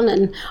down,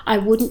 and I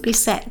wouldn't be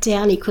sat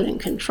down. He couldn't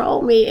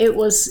control me. It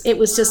was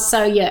just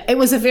so, it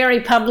was a very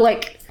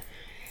public.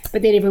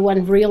 But then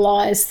everyone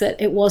realised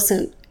that it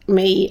wasn't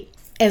me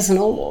as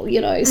normal, you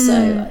know.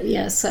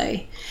 So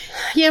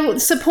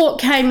support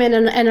came in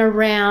and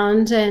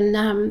around,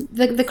 and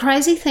the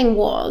crazy thing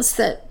was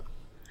that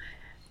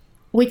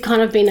we'd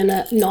kind of been in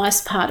a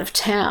nice part of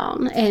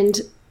town,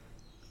 and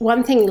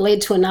one thing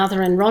led to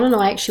another, and Ron and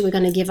I actually were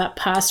going to give up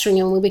pastoring,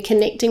 and we were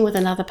connecting with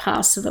another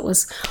pastor that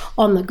was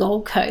on the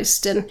Gold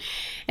Coast,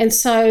 and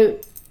so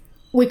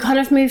we kind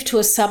of moved to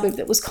a suburb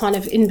that was kind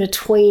of in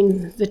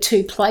between the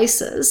two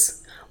places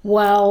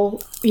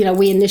while, you know,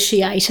 we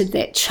initiated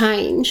that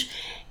change.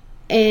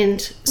 And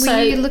so,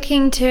 were you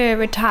looking to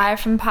retire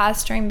from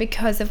pastoring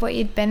because of what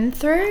you'd been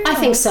through? I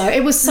think so.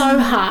 It was so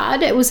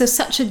hard. It was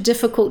such a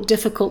difficult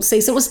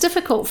season. It was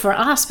difficult for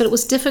us, but it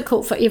was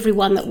difficult for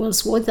everyone that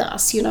was with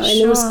us, you know. And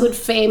there was good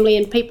family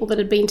and people that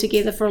had been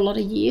together for a lot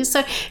of years. So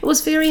it was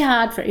very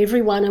hard for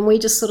everyone. And we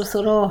just sort of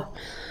thought,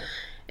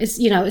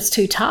 it's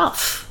too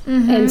tough.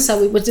 And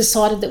so we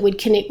decided that we'd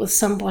connect with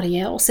somebody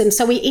else. And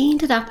so we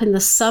ended up in the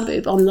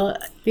suburb on the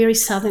very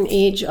southern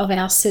edge of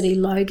our city,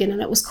 Logan,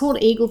 and it was called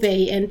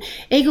Eagleby. And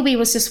Eagleby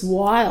was just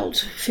wild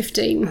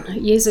 15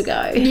 years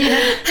ago.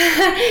 Yeah.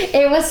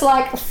 It was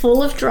like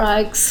full of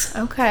drugs.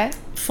 Okay.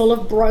 Full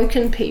of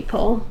broken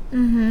people.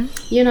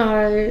 You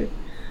know,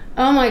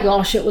 oh my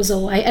gosh, it was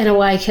an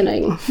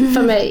awakening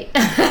for me.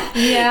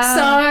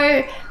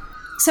 Yeah.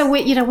 So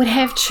we, we'd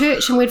have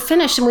church and we'd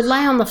finish and we'd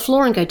lay on the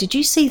floor and go, did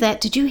you see that?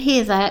 Did you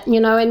hear that?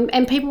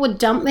 And people would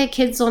dump their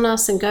kids on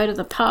us and go to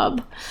the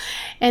pub.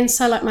 And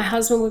so like my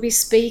husband would be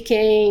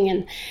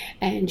speaking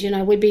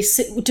and we'd be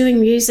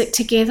doing music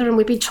together and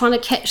we'd be trying to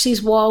catch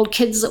these wild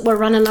kids that were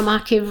running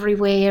amok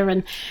everywhere.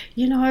 And,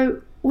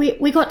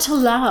 we got to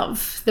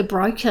love the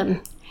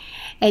broken.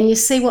 And you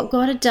see, what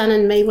God had done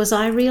in me was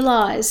I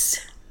realised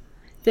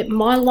that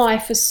my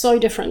life is so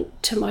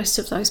different to most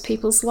of those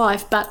people's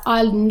life, but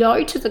I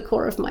know to the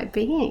core of my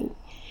being,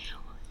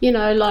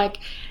 that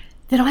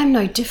I'm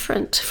no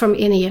different from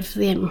any of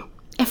them.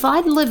 If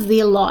I'd lived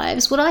their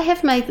lives, would I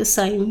have made the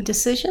same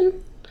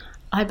decision?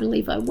 I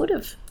believe I would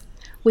have.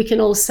 We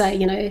can all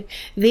say,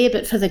 there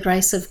but for the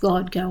grace of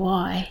God go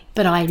I,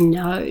 but I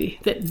know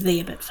that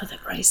there but for the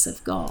grace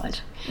of God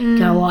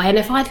go I. And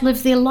if I'd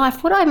lived their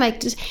life, would I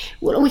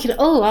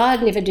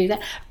I'd never do that.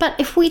 But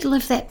if we'd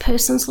lived that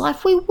person's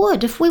life, we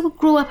would. If we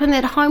grew up in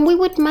that home, we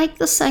would make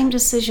the same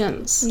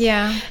decisions.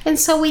 Yeah. And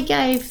so we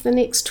gave the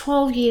next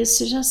 12 years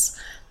to just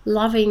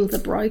loving the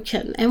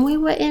broken. And we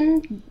were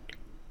in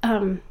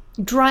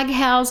drug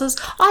houses.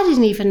 I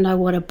didn't even know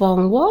what a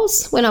bong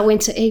was when I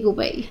went to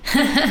Eagleby.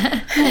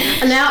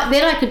 And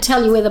then I could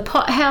tell you where the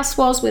pot house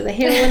was, where the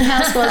heroin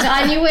house was.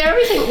 I knew where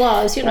everything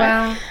was,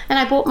 Wow. And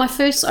I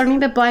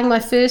remember buying my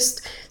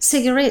first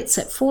cigarettes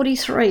at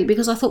 43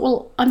 because I thought,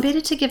 well, I'm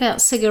better to give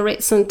out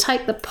cigarettes and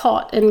take the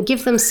pot and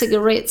give them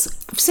cigarettes.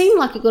 It seemed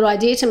like a good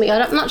idea to me.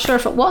 I'm not sure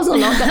if it was or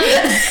not. But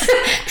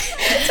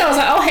so I was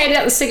like, I'll hand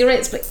out the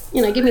cigarettes, but,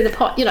 give me the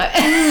pot,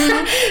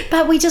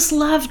 But we just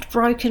loved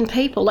broken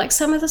people. Like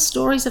some of the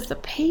stories of the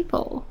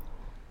people,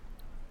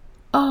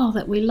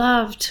 that we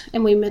loved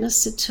and we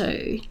ministered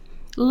to,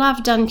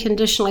 loved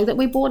unconditionally, that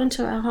we brought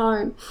into our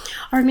home.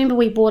 I remember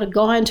we brought a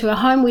guy into our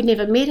home. We'd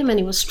never met him and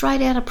he was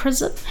straight out of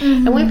prison.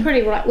 And we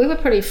were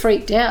pretty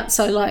freaked out.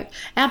 So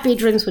our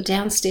bedrooms were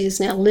downstairs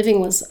and our living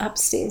was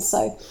upstairs.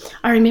 So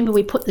I remember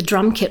we put the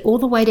drum kit all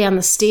the way down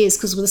the stairs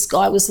because this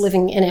guy was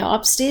living in our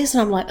upstairs,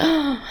 and I'm like,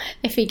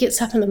 if he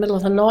gets up in the middle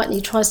of the night and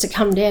he tries to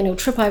come down, he'll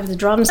trip over the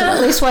drums and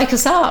at least wake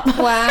us up.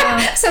 Wow.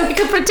 So we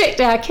could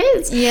protect our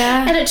kids.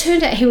 Yeah. And it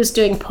turned out he was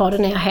doing pot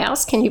in our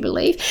house, can you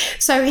believe?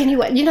 So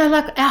anyway,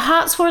 our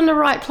hearts were in the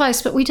right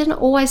place, but we didn't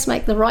always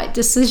make the right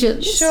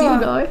decisions.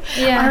 Sure.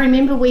 Yeah. I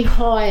remember we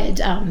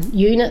hired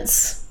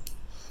units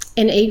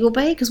in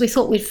Eagleby because we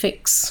thought we'd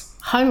fix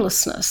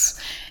homelessness,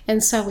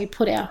 and so we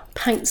put our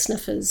paint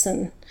sniffers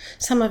and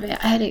some of our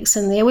addicts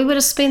in there. We were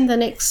to spend the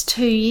next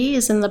 2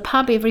 years in the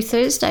pub every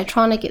Thursday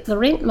trying to get the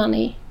rent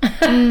money.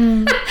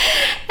 And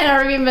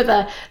I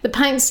remember the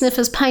paint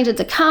sniffers painted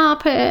the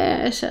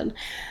carpet, and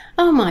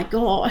oh my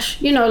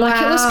gosh, It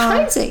was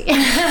crazy.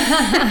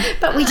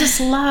 But we just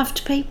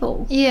loved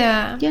people.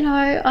 Yeah.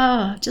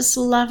 Just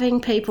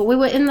loving people. We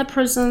were in the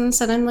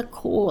prisons and in the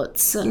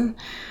courts, and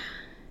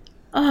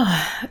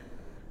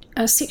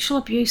sexual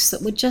abuse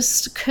that would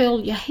just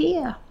curl your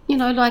hair,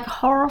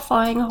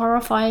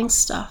 horrifying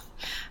stuff.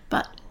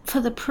 But for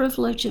the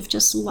privilege of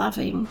just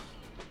loving,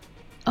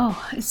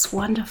 it's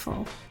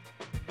wonderful.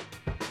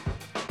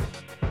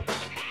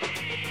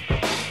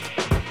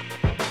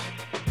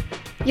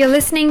 You're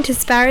listening to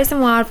Sparrows and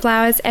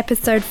Wildflowers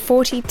episode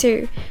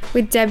 42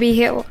 with Debbie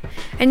Hill,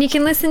 and you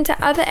can listen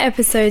to other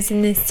episodes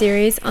in this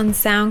series on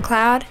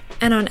SoundCloud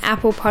and on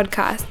Apple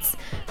Podcasts,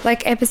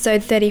 like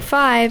episode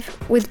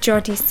 35 with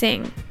Jyoti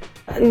Singh.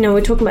 We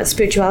were talking about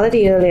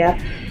spirituality earlier.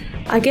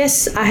 I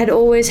guess I had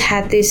always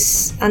had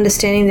this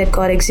understanding that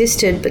God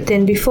existed, but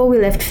then before we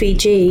left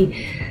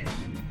Fiji,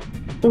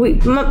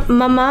 my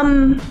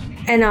mum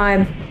and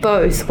I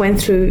both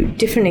went through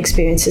different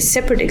experiences,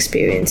 separate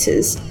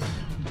experiences,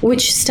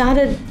 which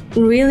started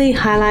really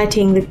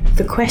highlighting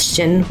the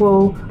question,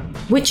 well,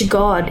 which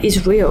God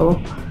is real?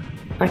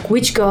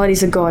 Which God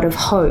is a God of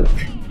hope?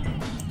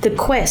 The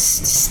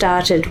quest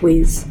started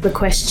with the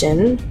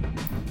question,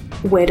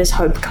 where does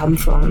hope come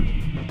from?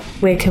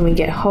 Where can we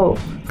get hope?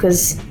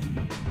 Because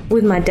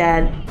with my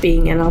dad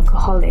being an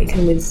alcoholic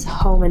and with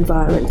home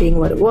environment being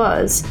what it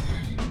was,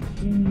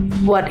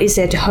 what is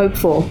there to hope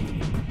for?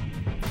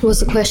 Was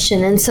the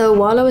question. And so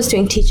while I was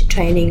doing teacher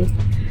training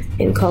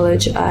in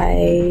college,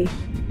 I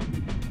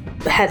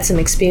had some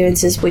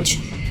experiences which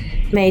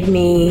made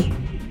me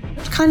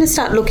kind of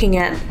start looking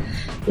at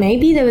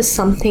maybe there was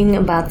something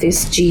about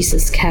this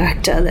Jesus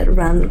character that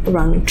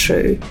rung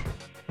true.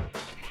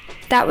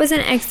 That was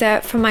an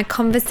excerpt from my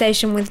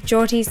conversation with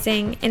Jyoti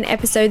Singh in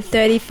episode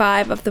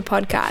 35 of the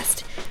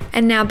podcast.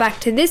 And now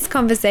back to this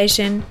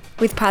conversation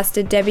with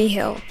Pastor Debbie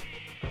Hill.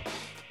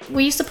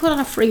 We used to put on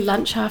a free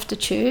lunch after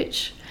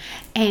church,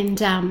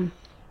 and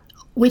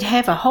we'd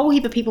have a whole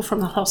heap of people from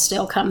the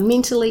hostel come,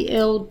 mentally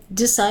ill,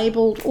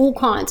 disabled, all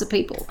kinds of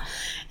people.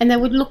 And they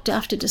were looked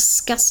after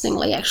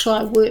disgustingly. Actually,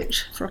 I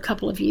worked for a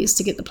couple of years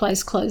to get the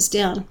place closed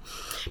down.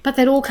 But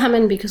they'd all come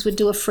in because we'd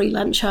do a free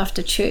lunch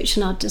after church,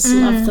 and I'd just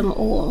love them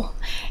all.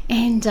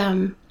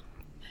 And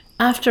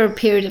after a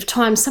period of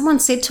time, someone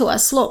said to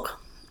us, look,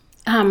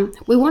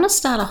 we want to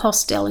start a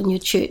hostel in your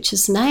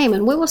church's name.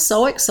 And we were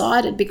so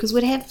excited because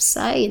we'd have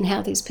say in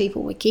how these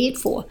people were cared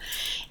for.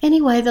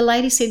 Anyway, the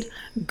lady said,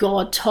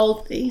 God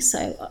told me.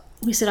 So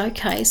we said,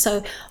 okay.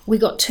 So we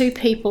got 2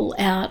 people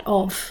out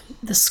of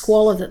the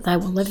squalor that they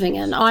were living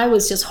in. I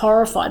was just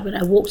horrified when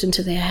I walked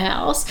into their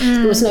house.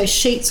 There was no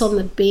sheets on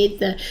the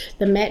bed.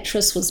 The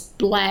mattress was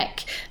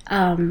black.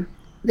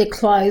 Their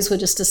clothes were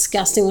just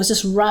disgusting. It was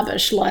just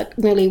rubbish, like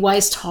nearly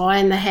waist high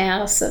in the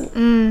house.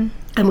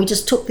 And we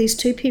just took these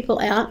 2 people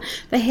out.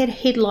 They had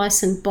head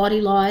lice and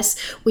body lice.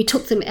 We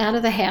took them out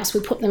of the house. We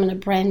put them in a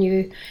brand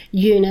new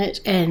unit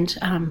and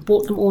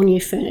bought them all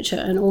new furniture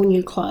and all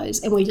new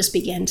clothes. And we just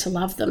began to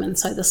love them. And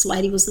so this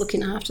lady was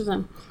looking after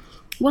them.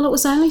 Well, it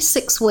was only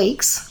 6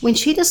 weeks when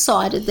she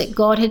decided that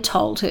God had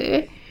told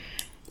her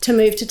to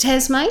move to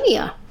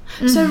Tasmania.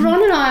 So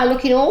Ron and I are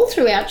looking all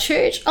through our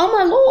church. Oh,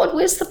 my Lord,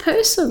 where's the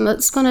person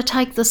that's going to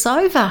take this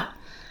over?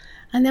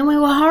 And then we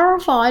were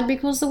horrified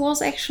because there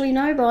was actually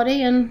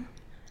nobody, and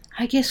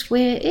I guess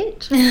we're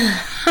it.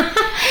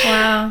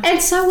 Wow.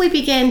 And so we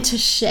began to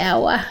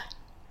shower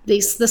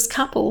this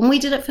couple, and we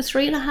did it for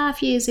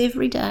 3.5 years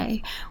every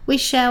day. We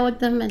showered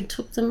them and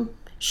took them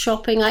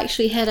shopping. I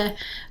actually had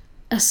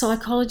a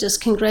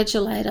psychologist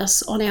congratulate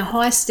us on our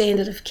high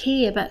standard of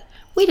care, but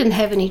we didn't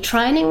have any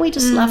training. We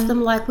just loved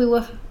them like we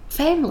were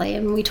family,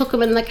 and we took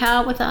them in the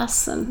car with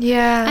us and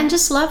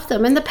just loved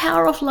them. And the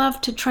power of love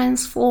to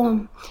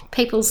transform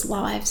people's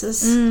lives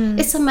is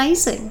it's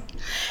amazing.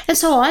 And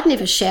so I'd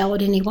never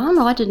showered anyone.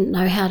 I didn't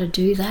know how to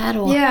do that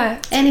or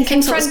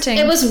anything. Confronting.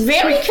 It was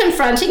very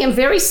confronting and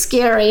very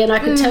scary, and I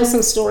could tell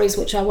some stories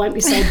which I won't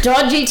be so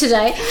dodgy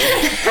today.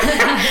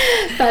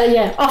 But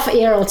yeah, off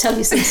air I'll tell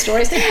you some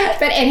stories.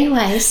 But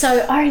anyway,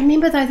 so I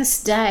remember though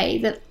this day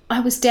that I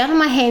was down on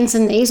my hands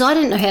and knees. I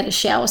didn't know how to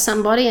shower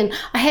somebody, and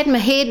I had my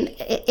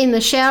head in the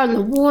shower and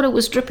the water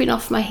was dripping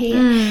off my hair.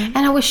 And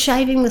I was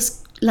shaving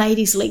this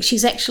lady's leg.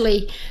 She's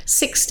actually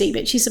 60,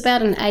 but she's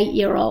about an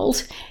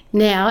 8-year-old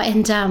now.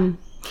 And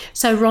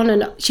so Ron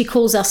and she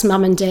calls us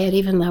mum and dad,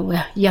 even though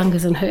we're younger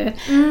than her.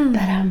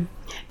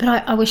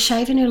 But I was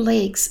shaving her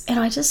legs, and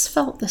I just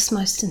felt this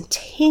most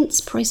intense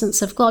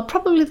presence of God,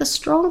 probably the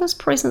strongest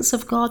presence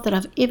of God that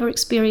I've ever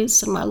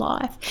experienced in my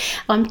life.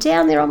 I'm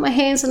down there on my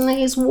hands and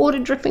knees, water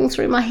dripping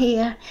through my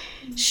hair,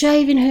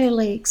 shaving her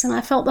legs, and I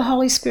felt the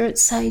Holy Spirit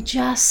say,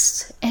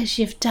 just as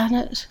you've done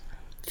it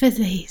for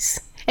these,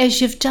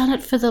 as you've done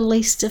it for the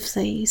least of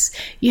these,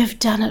 you've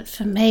done it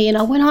for me. And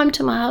I went home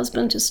to my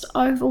husband just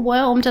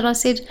overwhelmed, and I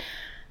said,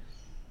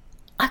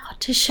 I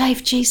got to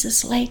shave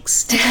Jesus'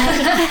 legs today.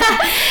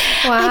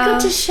 Wow. I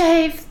got to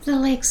shave the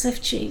legs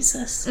of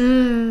Jesus.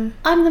 I'm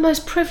the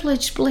most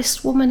privileged,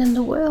 blessed woman in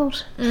the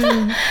world.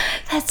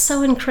 That's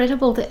so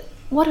incredible.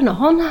 What an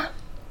honour.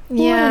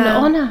 Yeah.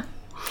 What an honour.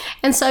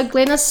 And so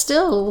Glenna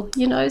still,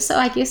 so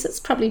I guess it's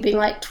probably been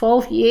like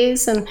 12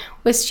 years, and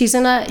she's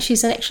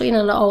actually in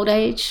an old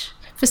age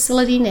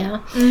facility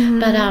now.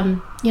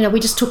 But, we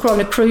just took her on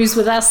a cruise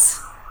with us,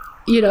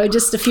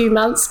 just a few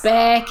months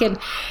back,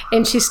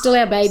 and she's still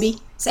our baby.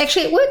 So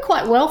actually it worked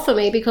quite well for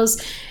me because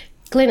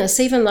Glennis,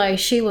 even though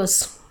she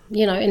was,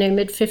 in her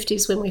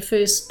mid-50s when we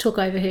first took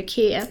over her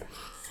care,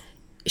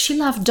 she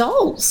loved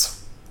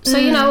dolls.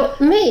 So,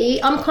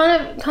 me, I'm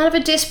kind of a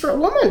desperate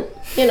woman,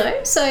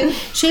 So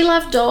she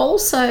loved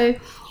dolls, so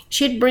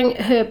she'd bring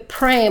her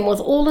pram with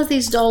all of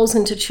these dolls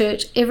into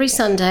church every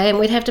Sunday, and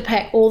we'd have to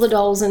pack all the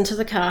dolls into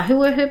the car who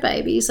were her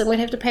babies, and we'd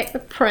have to pack the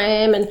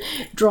pram and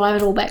drive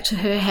it all back to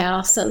her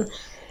house. And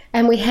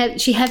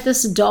she had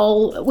this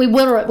doll. We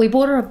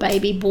bought her a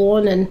baby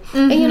born, and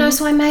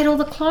so I made all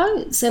the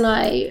clothes, and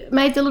I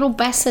made the little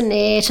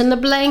bassinet and the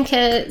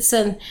blankets,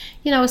 and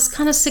it's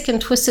kind of sick and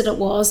twisted it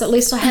was. At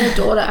least I had a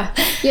daughter,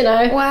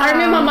 Wow. I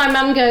remember my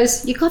mum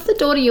goes, "You got the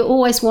daughter you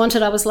always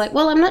wanted." I was like,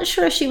 well, I'm not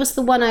sure if she was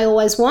the one I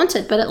always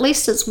wanted, but at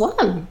least it's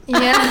one.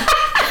 Yeah.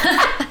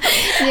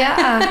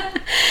 Yeah.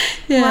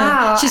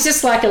 Wow. She's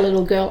just like a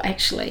little girl,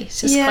 actually.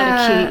 She's just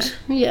kind of cute.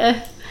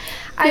 Yeah.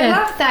 I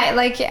love that,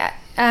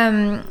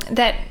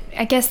 that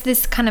I guess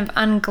this kind of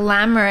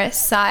unglamorous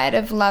side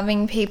of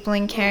loving people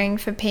and caring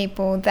for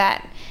people,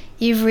 that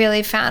you've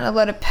really found a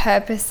lot of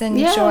purpose and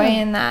joy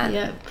in that.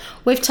 Yeah.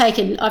 I've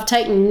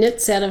taken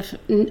knits out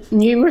of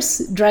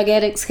numerous drug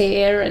addicts'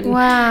 hair, and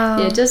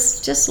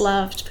just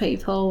loved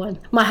people. And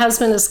my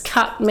husband has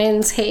cut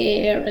men's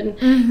hair,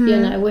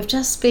 and we've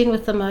just been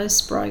with the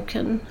most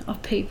broken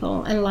of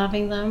people and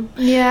loving them.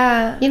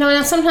 Yeah.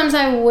 And sometimes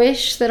I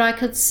wish that I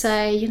could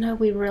say,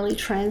 we really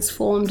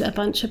transformed a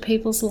bunch of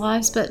people's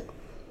lives, but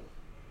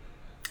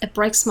it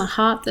breaks my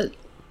heart that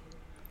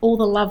all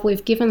the love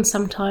we've given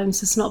sometimes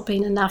has not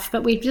been enough.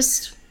 But we've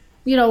just,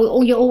 you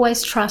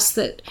always trust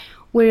that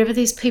wherever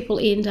these people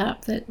end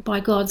up, that by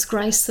God's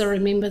grace they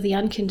remember the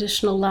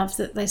unconditional love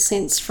that they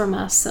sense from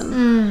us,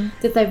 and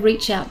that they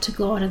reach out to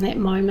God in that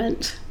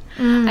moment.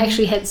 I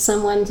actually had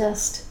someone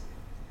just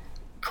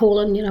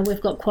call in,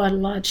 we've got quite a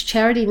large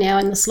charity now,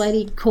 and this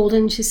lady called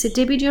in, she said,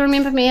 "Debbie, do you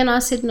remember me?" And I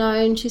said, "No."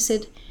 And she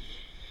said,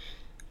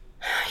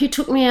 "You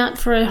took me out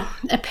for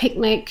a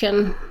picnic,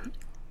 and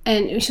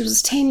it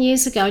was 10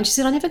 years ago." And she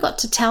said, "I never got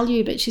to tell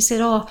you," but she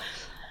said,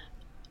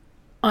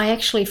 I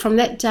actually, from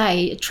that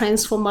day, it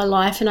transformed my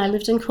life, and I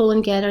lived in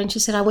Coolangatta." And she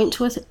said, "I went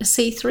to a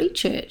C3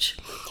 church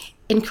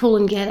in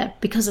Coolangatta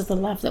because of the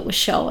love that was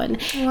shown."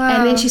 Wow.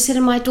 And then she said,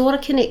 "And my daughter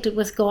connected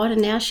with God,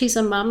 and now she's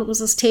a mum." It was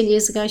this 10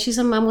 years ago. She's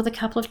a mum with a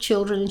couple of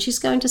children, and she's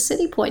going to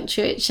City Point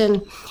Church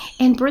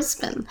in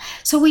Brisbane.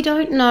 So we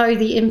don't know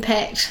the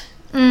impact.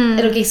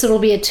 It'll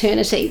be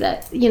eternity,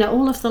 that,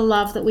 all of the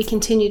love that we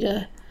continue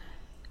to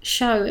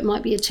show, it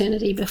might be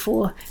eternity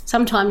before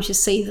sometimes you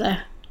see the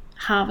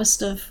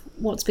harvest of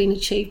what's been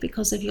achieved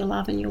because of your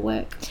love and your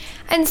work.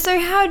 And so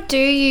how do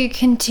you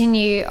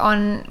continue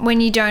on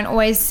when you don't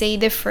always see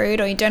the fruit,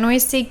 or you don't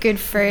always see good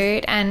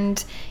fruit,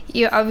 and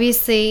you're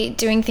obviously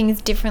doing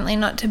things differently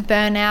not to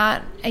burn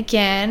out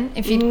again,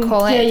 if you'd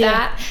call it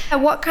that?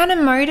 What kind of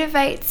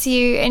motivates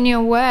you in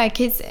your work?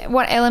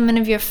 What element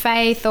of your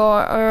faith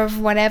or of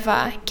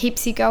whatever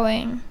keeps you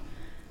going?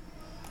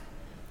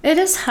 It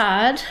is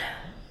hard,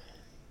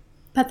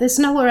 but there's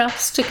nowhere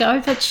else to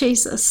go but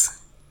Jesus.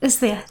 Is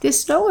there?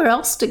 There's nowhere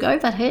else to go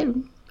but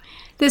him.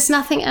 There's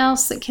nothing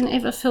else that can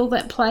ever fill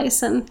that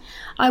place. And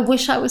I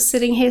wish I was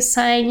sitting here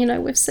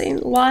saying, we've seen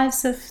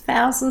lives of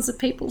thousands of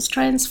people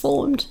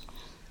transformed.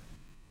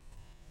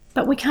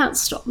 But we can't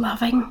stop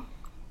loving.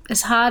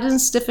 As hard and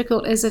as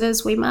difficult as it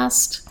is, we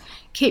must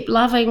keep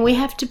loving. We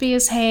have to be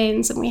his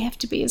hands, and we have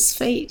to be his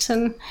feet.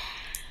 And,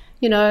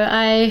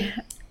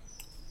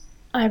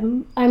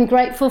 I'm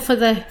grateful for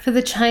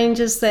the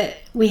changes that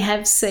we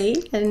have seen,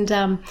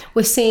 and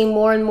we're seeing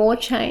more and more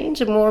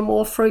change and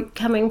more fruit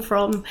coming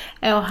from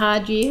our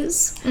hard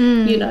years.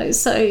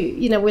 So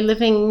we're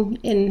living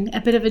in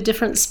a bit of a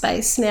different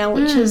space now,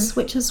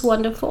 which is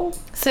wonderful.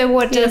 So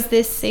what does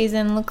this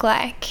season look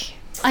like?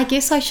 I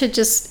guess I should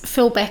just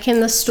fill back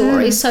in the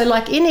story. So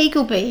like in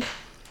Eagleby,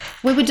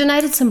 we were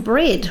donated some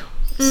bread.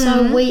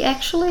 So we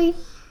actually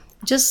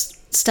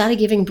just started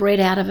giving bread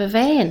out of a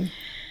van.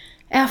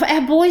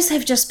 Our boys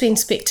have just been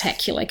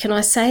spectacular, can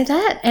I say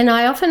that? And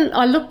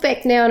I look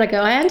back now and I go,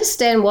 I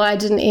understand why I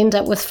didn't end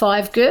up with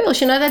 5 girls.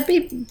 They'd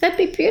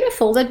be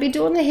beautiful. They'd be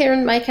doing their hair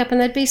and makeup,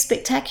 and they'd be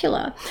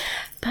spectacular.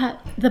 But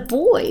the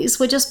boys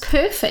were just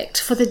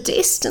perfect for the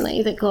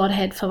destiny that God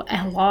had for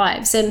our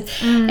lives.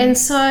 And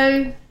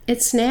so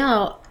it's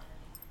now,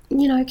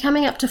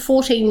 coming up to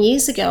 14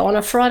 years ago, on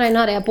a Friday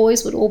night, our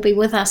boys would all be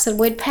with us, and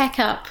we'd pack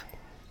up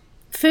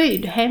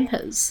food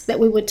hampers that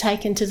we would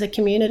take into the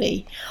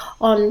community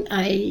on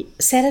a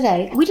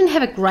Saturday. We didn't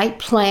have a great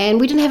plan.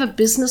 We didn't have a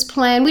business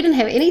plan. We didn't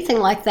have anything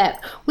like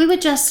that. We were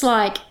just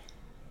like,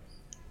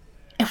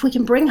 if we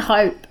can bring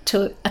hope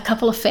to a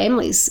couple of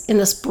families in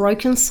this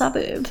broken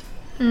suburb,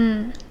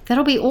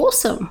 that'll be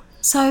awesome.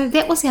 So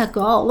that was our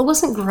goal. It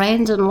wasn't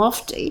grand and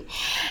lofty.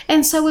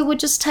 And so we would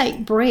just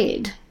take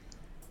bread.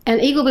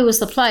 And Eagleby was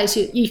the place.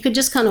 You could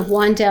just kind of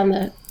wind down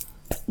the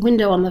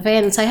window on the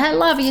van and say, "Hey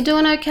love, are you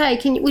doing okay?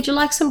 Would you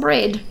like some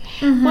bread?"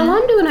 "Well,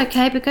 I'm doing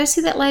okay, but go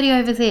see that lady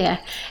over there."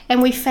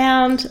 And we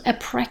found a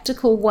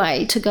practical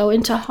way to go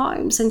into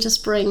homes and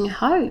just bring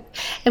hope,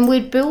 and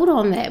we'd build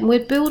on that,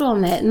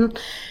 and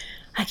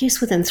I guess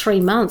within 3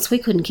 months we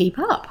couldn't keep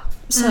up.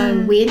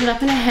 So we ended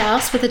up in a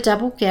house with a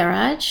double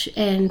garage,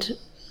 and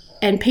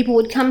people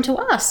would come to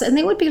us, and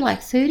there would be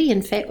like 30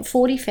 and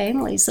 40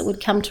 families that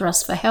would come to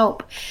us for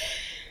help,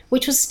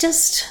 which was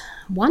just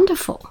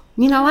wonderful.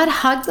 I'd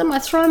hug them,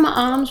 I'd throw my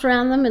arms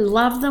around them and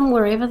love them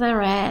wherever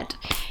they're at.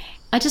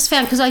 I just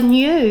found, because I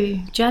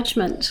knew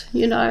judgment,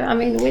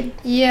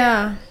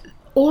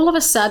 all of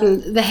a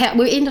sudden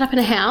we ended up in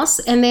a house,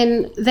 and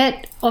then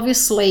that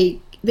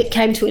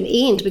came to an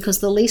end because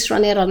the lease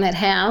ran out on that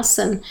house,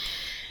 and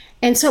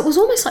so it was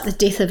almost like the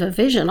death of a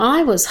vision.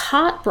 I was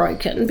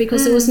heartbroken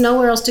because there was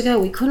nowhere else to go.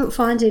 We couldn't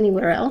find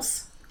anywhere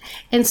else.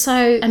 And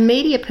so a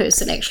media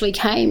person actually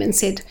came and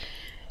said,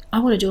 "I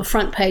want to do a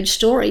front page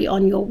story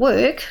on your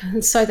work."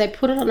 And so they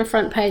put it on the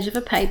front page of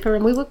a paper,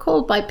 and we were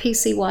called by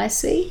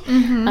PCYC.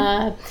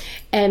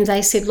 And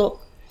they said, "Look,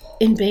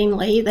 in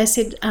Beenleigh," they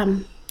said,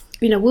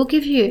 "we'll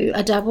give you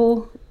a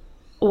double,"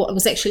 or it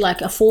was actually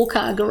like a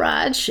 4-car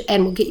garage,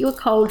 "and we'll get you a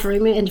cold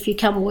room, and if you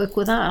come work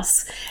with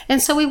us." And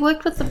so we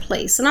worked with the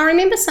police. And I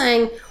remember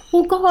saying,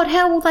 "Well, God,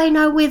 how will they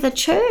know we're the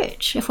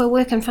church if we're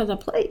working for the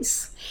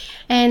police?"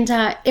 And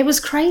it was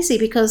crazy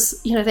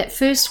because, that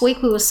first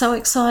week we were so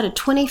excited.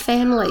 20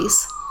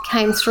 families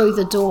came through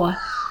the door.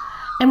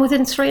 And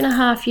within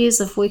 3.5 years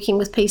of working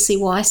with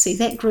PCYC,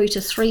 that grew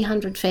to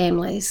 300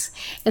 families.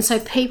 And so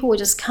people were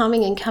just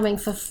coming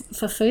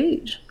for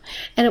food.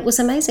 And it was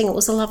amazing. It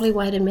was a lovely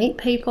way to meet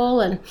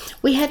people. And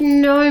we had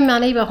no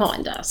money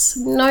behind us,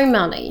 no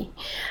money.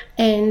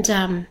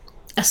 And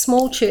a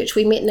small church.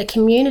 We met in a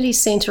community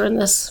centre in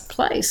this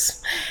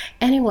place.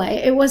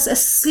 Anyway, it was a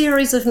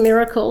series of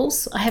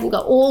miracles. I haven't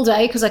got all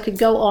day because I could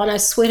go on. I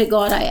swear to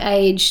God, I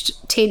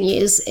aged 10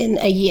 years in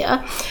a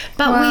year.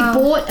 But Wow. we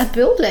bought a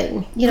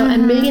building,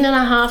 $1.5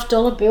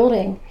 million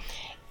building,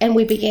 and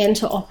we began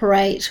to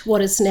operate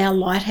what is now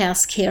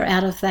Lighthouse Care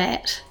out of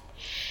that.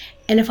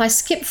 And if I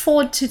skip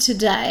forward to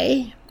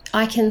today,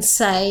 I can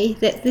say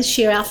that this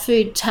year our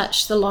food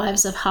touched the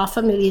lives of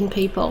 500,000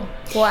 people.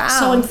 Wow.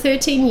 So in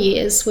 13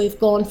 years, we've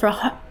gone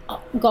for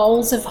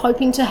goals of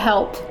hoping to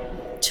help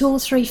 2 or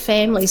 3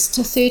 families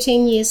to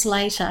 13 years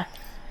later,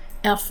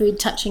 our food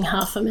touching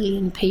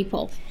 500,000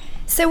 people.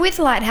 So with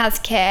Lighthouse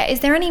Care,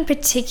 is there any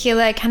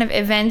particular kind of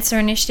events or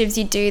initiatives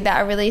you do that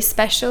are really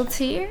special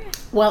to you?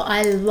 Well,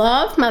 I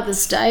love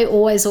Mother's Day,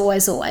 always,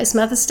 always, always.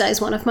 Mother's Day is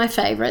one of my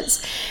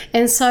favourites.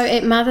 And so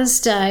at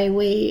Mother's Day,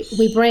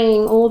 we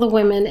bring all the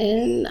women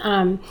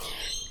in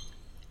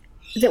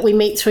that we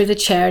meet through the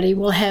charity.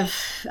 We'll have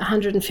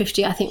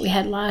 150, I think we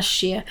had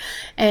last year.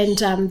 And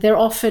they're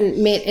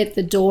often met at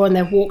the door and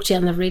they walk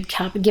down the red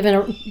carpet,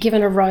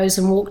 given a rose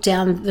and walk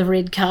down the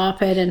red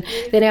carpet. And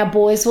then our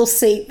boys will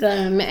seat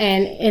them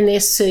and in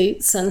their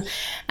suits. And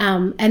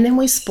then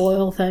we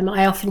spoil them.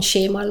 I often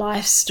share my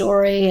life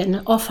story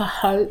and offer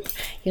hope,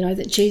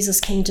 that Jesus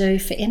can do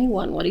for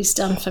anyone what he's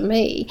done for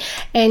me.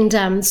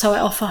 And so I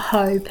offer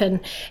hope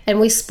and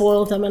we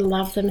spoil them and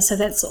love them. So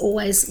that's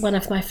always one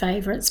of my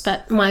favourites.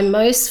 But my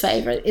most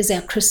favourite is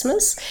our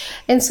Christmas.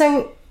 And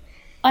so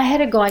I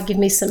had a guy give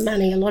me some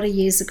money a lot of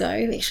years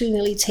ago, actually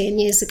nearly 10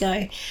 years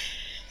ago,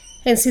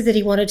 and said that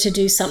he wanted to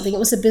do something. It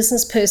was a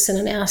business person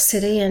in our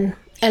city, and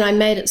I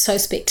made it so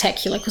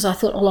spectacular because I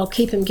thought, I'll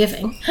keep him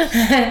giving.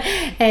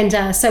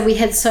 And so we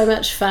had so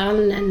much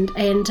fun,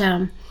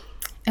 and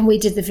we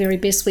did the very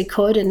best we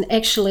could, and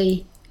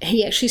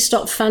he actually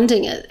stopped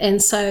funding it.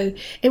 And so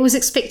it was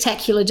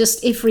spectacular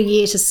just every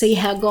year to see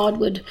how God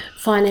would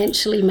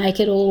financially make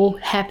it all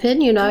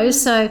happen,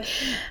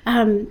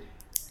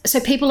 So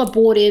people are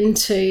brought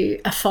into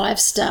a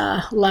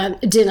 5-star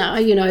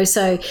dinner,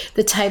 so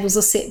the tables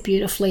are set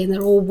beautifully and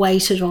they're all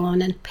waited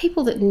on, and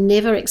people that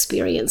never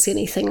experience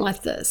anything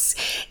like this.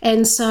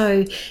 And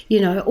so,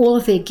 all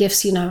of their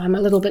gifts, I'm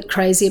a little bit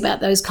crazy about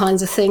those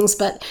kinds of things,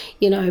 but,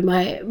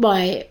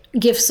 my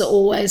gifts are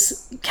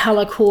always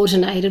colour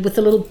coordinated with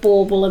the little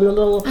bauble and the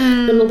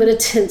little bit of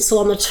tinsel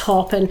on the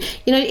top, and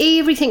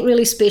everything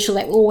really special.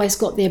 They've always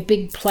got their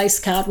big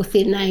place card with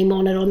their name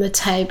on it on the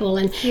table,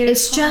 and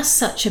it's just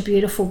such a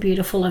beautiful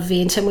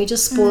event, and we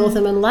just spoil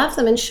them and love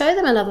them and show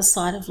them another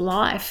side of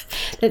life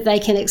that they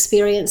can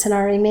experience. And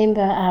I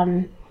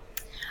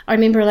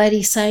remember a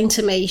lady saying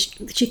to me,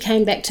 she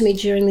came back to me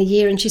during the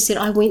year and she said,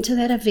 I went to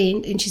that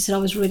event and she said, I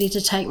was ready to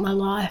take my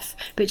life.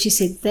 But she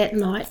said, that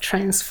night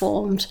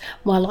transformed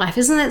my life.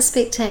 Isn't that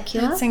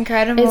spectacular? That's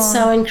incredible. It's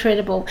so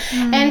incredible.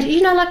 And,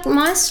 like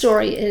my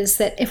story is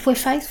that if we're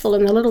faithful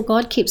and the little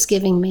God keeps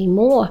giving me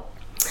more.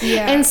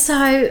 Yeah. And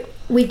so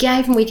we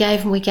gave and we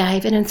gave and we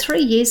gave. And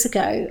 3 years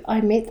ago, I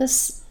met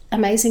this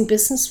amazing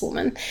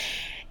businesswoman.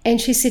 And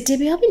she said,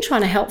 Debbie, I've been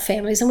trying to help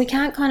families and we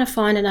can't kind of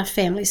find enough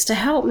families to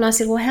help. And I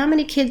said, well, how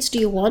many kids do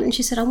you want? And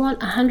she said, I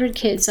want 100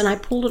 kids. And I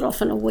pulled it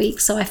off in a week.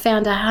 So I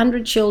found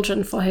 100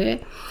 children for her.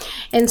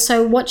 And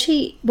so what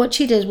she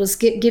did was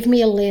give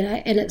me a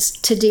letter, and it's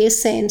to Dear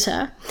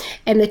Santa.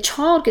 And the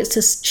child gets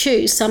to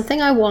choose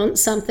something I want,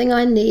 something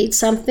I need,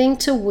 something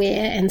to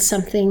wear, and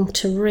something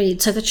to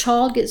read. So the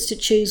child gets to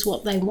choose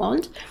what they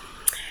want.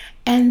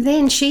 And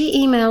then she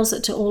emails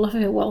it to all of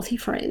her wealthy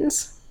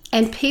friends.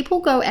 And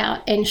people go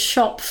out and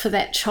shop for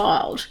that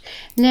child.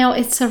 Now,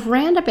 it's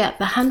around about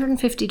the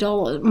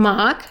 $150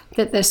 mark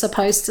that they're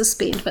supposed to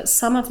spend, but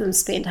some of them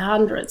spend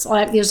hundreds.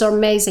 There's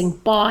amazing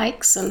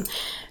bikes and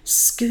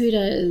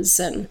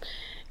scooters and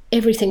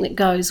everything that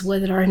goes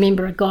with it. I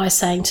remember a guy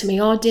saying to me,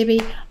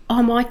 Debbie,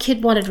 my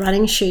kid wanted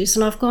running shoes,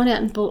 and I've gone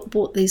out and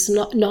bought these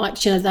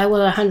Nikes. They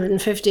were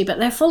 $150, but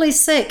they're fully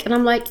sick. And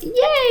I'm like,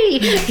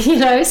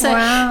 yay! So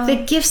wow. The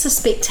gifts are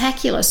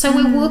spectacular. So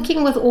we're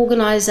working with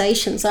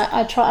organisations.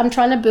 I'm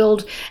trying to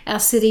build our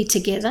city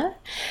together,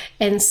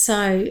 and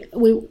so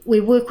we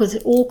work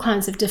with all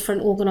kinds of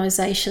different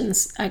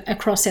organisations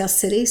across our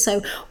city.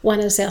 So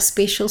one is our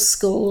special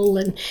school,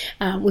 and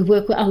we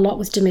work a lot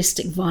with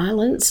domestic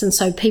violence, and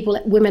so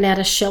women out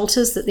of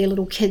shelters, that their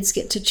little kids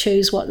get to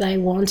choose what they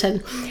want,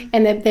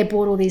 and they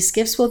bought all these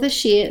gifts. Well,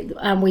 this year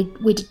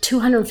we did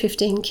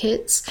 215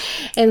 kids,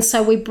 and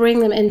so we bring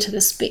them into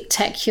the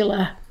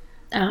spectacular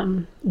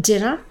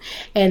dinner,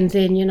 and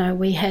then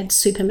we had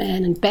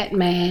Superman and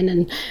Batman,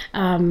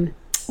 and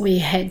we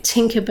had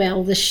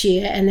Tinkerbell this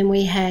year, and then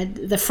we had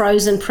the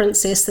Frozen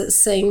princess that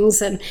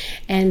sings, and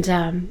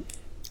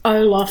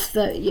Olaf,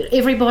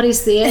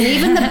 everybody's there, and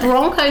even the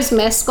Broncos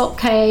mascot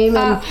came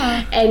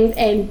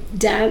and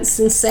danced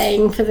and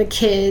sang for the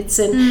kids,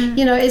 and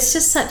it's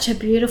just such a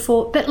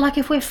beautiful. But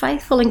if we're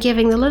faithful in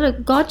giving the little,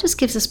 God just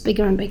gives us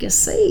bigger and bigger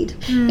seed.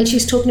 And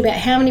she's talking about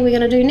how many we're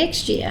going to do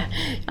next year.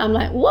 I'm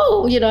like,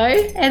 whoa,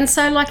 and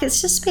so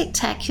it's just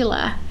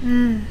spectacular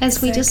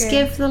as we just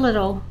give the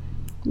little,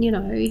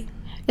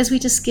 as we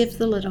just give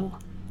the little,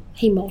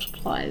 he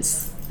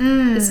multiplies.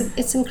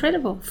 It's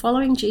incredible.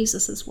 Following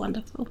Jesus is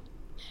wonderful.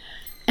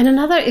 And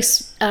another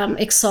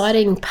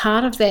exciting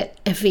part of that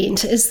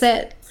event is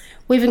that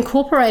we've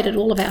incorporated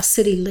all of our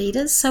city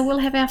leaders. So we'll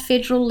have our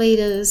federal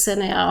leaders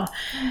and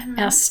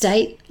our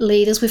state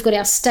leaders. We've got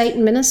our state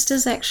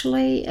ministers,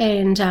 actually,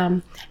 and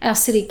our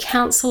city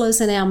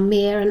councillors and our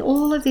mayor and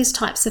all of these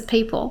types of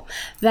people.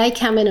 They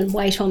come in and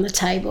wait on the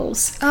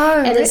tables.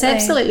 Oh, and it's really?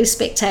 absolutely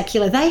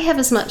spectacular. They have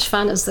as much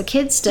fun as the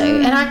kids do.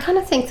 And I kind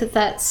of think that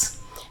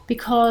that's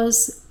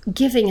because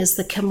giving is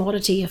the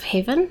commodity of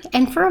heaven.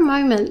 And for a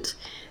moment,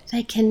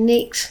 they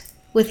connect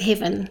with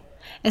heaven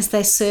as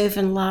they serve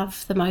and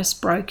love the most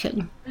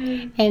broken.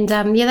 And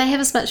they have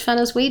as much fun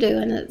as we do,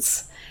 and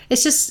it's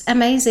just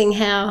amazing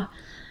how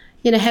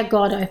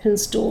God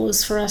opens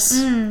doors for us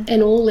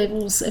in all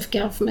levels of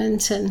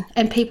government,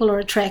 and people are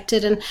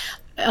attracted. And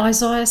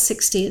Isaiah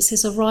 60, it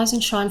says, "Arise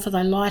and shine, for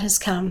thy light has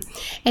come,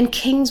 and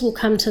kings will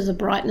come to the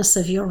brightness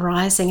of your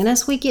rising." And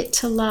as we get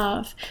to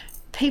love,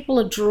 people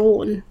are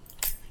drawn,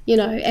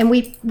 and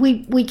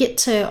we get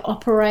to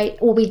operate,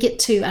 or we get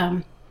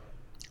to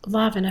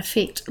love and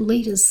affect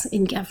leaders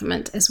in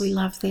government as we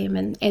love them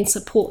and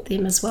support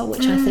them as well,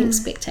 which I think is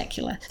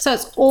spectacular. So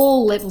it's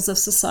all levels of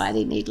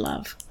society need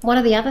love. One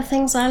of the other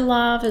things I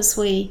love is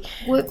we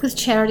work with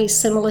charities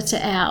similar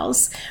to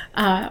ours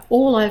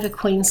all over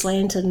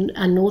Queensland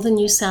and northern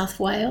New South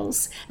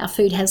Wales. Our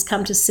food has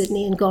come to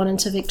Sydney and gone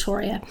into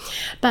Victoria.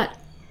 But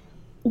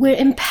we're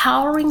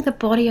empowering the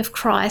body of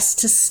Christ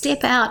to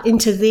step out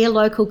into their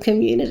local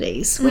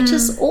communities, which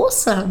is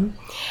awesome.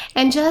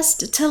 And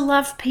just to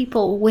love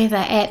people where they're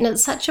at. And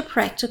it's such a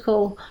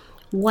practical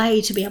way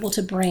to be able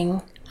to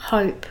bring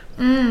hope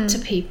to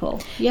people.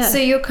 Yeah. So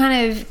you're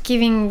kind of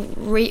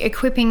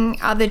equipping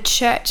other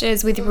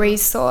churches with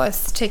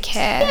resource to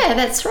care. Yeah,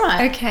 that's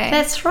right. Okay.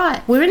 That's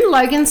right. We're in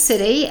Logan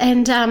City,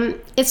 and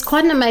it's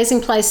quite an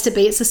amazing place to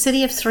be. It's a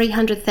city of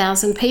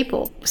 300,000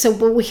 people. So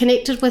we're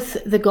connected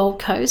with the Gold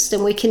Coast,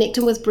 and we're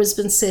connected with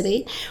Brisbane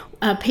City.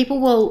 People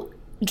will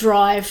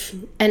drive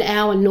an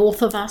hour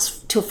north of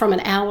us from an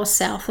hour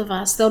south of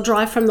us. They'll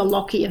drive from the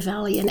Lockyer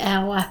Valley an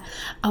hour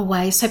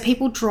away. So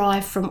people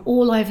drive from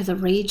all over the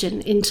region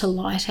into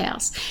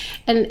Lighthouse.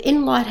 And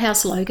in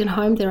Lighthouse Logan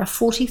Home, there are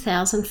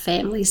 40,000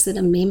 families that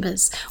are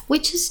members,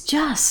 which is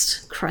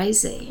just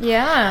crazy.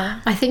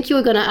 Yeah. I think you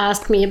were going to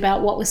ask me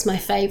about what was my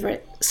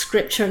favourite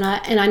scripture, and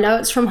I know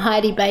it's from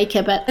Heidi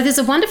Baker, but there's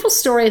a wonderful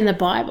story in the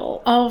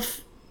Bible of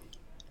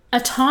a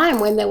time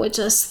when there were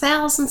just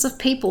thousands of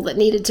people that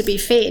needed to be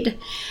fed.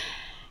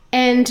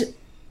 And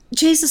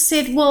Jesus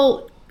said,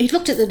 well, he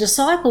looked at the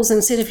disciples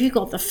and said, "Have you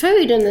got the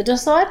food?" And the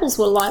disciples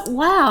were like,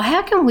 "Wow,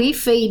 how can we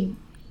feed?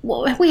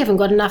 Well, we haven't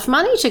got enough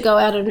money to go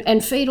out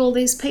and feed all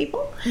these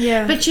people."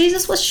 Yeah. But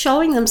Jesus was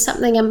showing them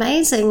something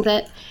amazing,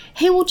 that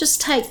he will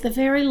just take the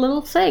very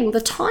little thing,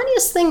 the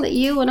tiniest thing that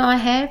you and I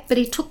have, but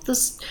he took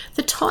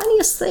the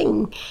tiniest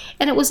thing,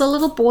 and it was a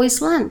little boy's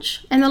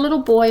lunch. And the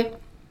little boy,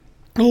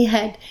 he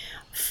had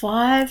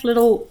 5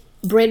 little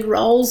bread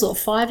rolls or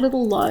 5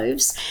 little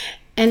loaves,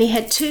 and he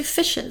had 2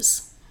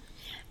 fishes.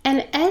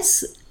 And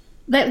as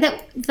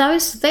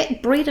that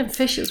bread and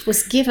fishes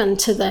was given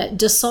to the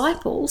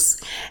disciples,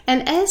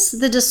 and as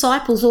the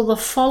disciples or the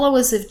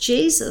followers of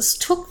Jesus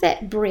took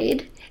that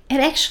bread, it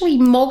actually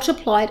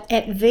multiplied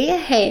at their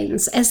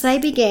hands as they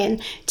began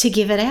to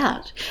give it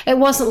out. It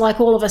wasn't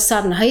like all of a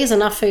sudden, here's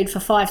enough food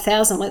for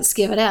 5,000, let's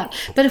give it out.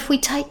 But if we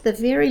take the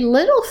very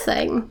little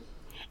thing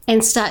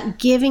and start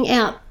giving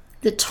out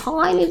the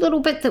tiny little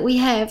bit that we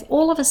have,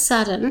 all of a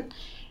sudden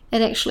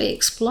it actually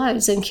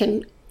explodes and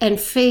can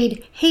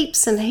feed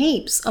heaps and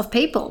heaps of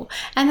people.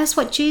 And that's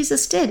what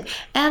Jesus did.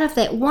 Out of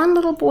that one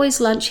little boy's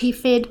lunch, he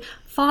fed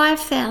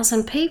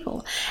 5,000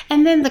 people.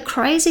 And then the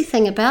crazy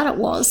thing about it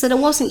was that it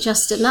wasn't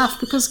just enough,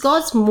 because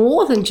God's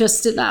more than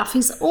just enough.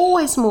 He's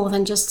always more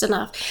than just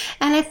enough.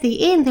 And at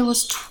the end, there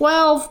was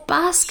 12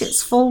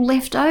 baskets full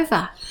left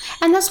over.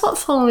 And that's what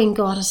following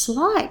God is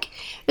like.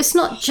 It's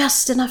not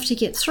just enough to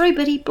get through,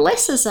 but he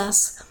blesses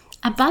us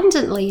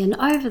abundantly and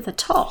over the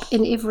top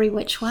in every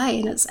which way,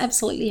 and it's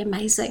absolutely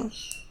amazing.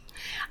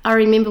 I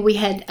remember we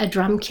had a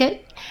drum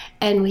kit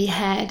and we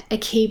had a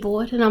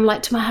keyboard, and I'm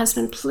like to my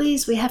husband,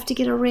 "Please, we have to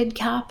get a red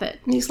carpet."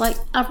 And he's like,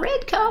 "A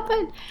red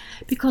carpet?"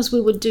 Because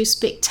we would do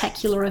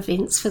spectacular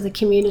events for the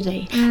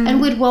community and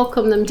we'd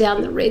welcome them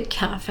down the red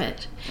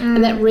carpet.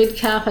 And that red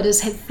carpet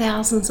has had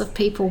thousands of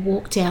people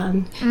walk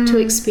down to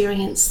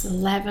experience the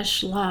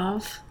lavish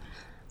love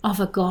of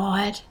a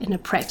God in a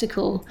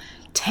practical,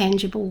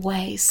 tangible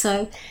way.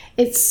 So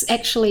it's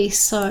actually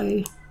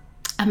so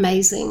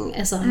amazing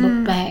as I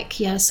look back.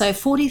 Yeah, so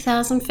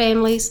 40,000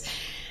 families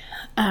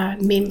are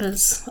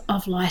members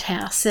of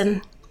Lighthouse.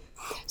 And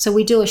so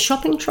we do a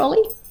shopping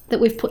trolley that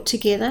we've put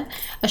together,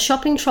 a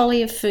shopping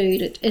trolley of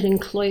food. It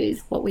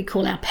includes what we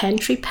call our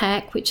pantry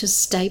pack, which is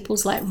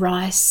staples like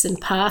rice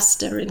and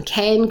pasta and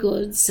canned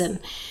goods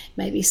and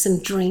maybe some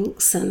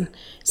drinks and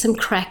some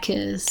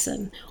crackers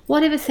and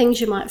whatever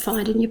things you might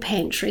find in your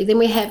pantry. Then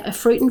we have a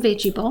fruit and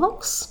veggie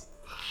box,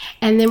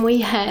 And then we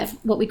have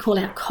what we call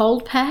our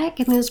cold pack,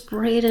 and there's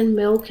bread and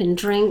milk and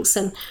drinks,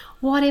 and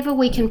whatever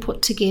we can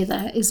put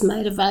together is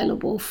made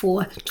available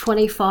for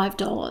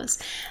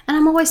 $25. And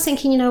I'm always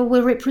thinking,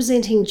 we're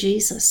representing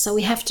Jesus, so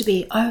we have to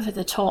be over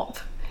the top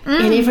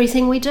in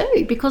everything we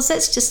do, because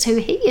that's just who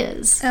he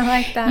is. I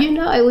like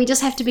that. We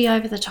just have to be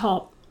over the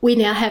top. We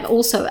now have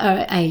also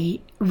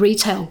a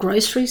retail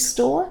grocery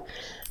store,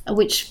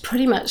 which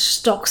pretty much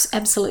stocks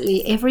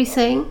absolutely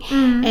everything.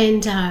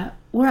 And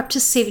we're up to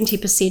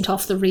 70%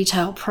 off the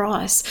retail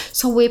price.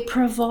 So we're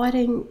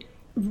providing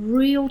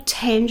real,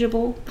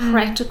 tangible,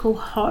 practical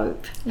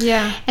hope.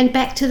 Yeah. And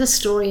back to the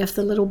story of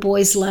the little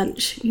boy's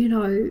lunch,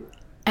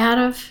 out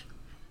of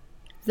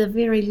the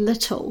very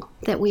little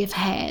that we've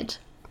had,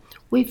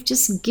 we've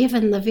just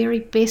given the very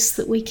best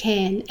that we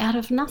can out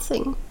of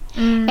nothing.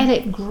 And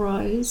it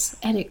grows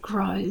and it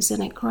grows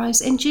and it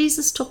grows. And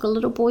Jesus took a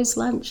little boy's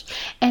lunch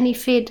and he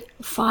fed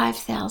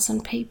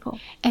 5,000 people.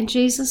 And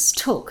Jesus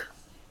took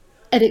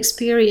an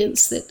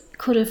experience that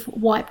could have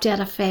wiped out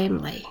a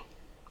family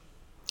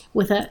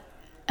with a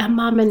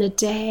mum and a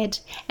dad.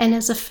 And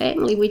as a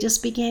family, we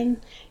just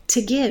began to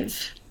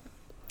give.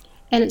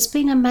 And it's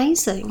been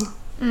amazing.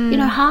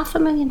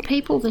 500,000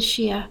 people this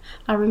year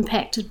are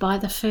impacted by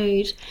the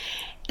food.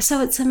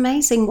 So it's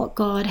amazing what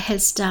God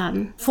has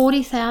done.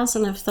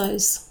 40,000 of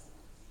those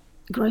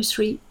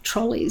grocery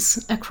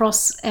trolleys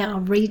across our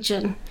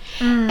region.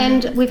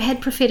 And we've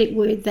had prophetic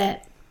word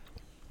that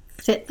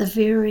the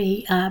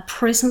very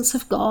presence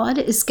of God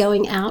is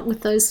going out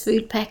with those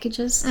food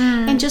packages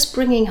and just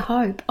bringing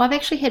hope. I've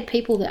actually had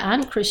people that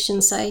aren't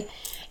Christians say,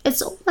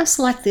 it's almost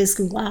like there's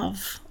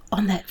love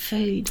on that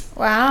food.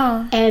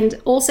 Wow. And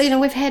also,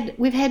 we've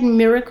had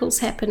miracles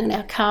happen in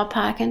our car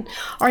park. And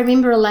I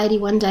remember a lady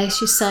one day,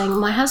 she's saying,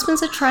 my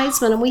husband's a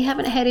tradesman and we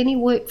haven't had any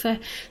work for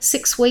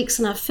 6 weeks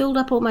and I've filled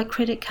up all my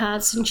credit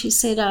cards. And she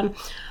said,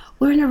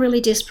 we're in a really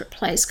desperate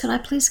place. Can I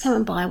please come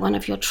and buy one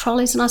of your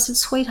trolleys? And I said,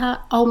 sweetheart,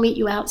 I'll meet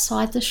you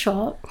outside the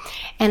shop.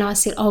 And I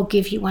said, I'll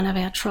give you one of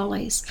our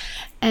trolleys.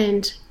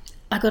 And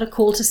I got a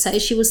call to say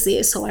she was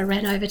there, so I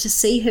ran over to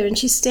see her, and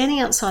she's standing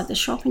outside the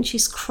shop and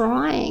she's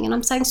crying. And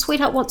I'm saying,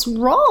 sweetheart, what's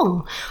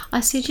wrong? I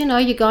said,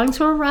 you're going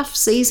through a rough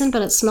season,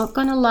 but it's not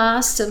going to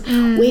last,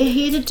 and we're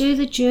here to do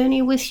the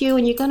journey with you,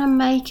 and you're going to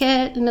make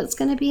it, and it's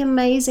going to be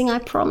amazing. I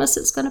promise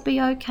it's going to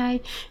be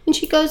okay. And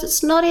she goes,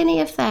 it's not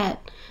any of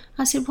that.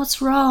 I said,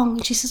 what's wrong?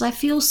 And she says, I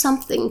feel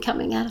something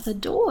coming out of the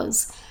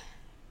doors.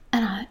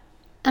 And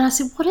I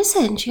said, what is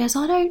it? And she goes,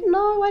 I don't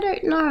know.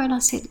 And I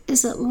said,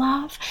 is it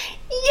love?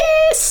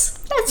 Yes,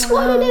 that's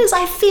what it is.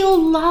 I feel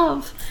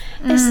love.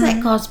 Isn't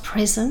that God's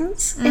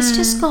presence? It's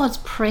just God's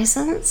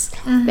presence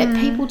that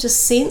people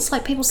just sense.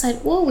 Like people say,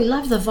 oh, we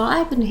love the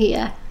vibe in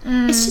here.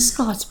 It's just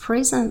God's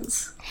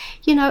presence.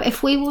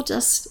 If we will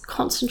just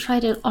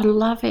concentrate on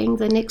loving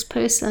the next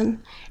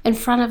person in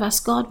front of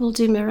us, God will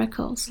do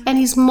miracles. And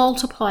he's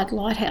multiplied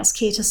Lighthouse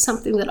Care to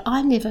something that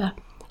I never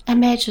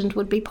imagined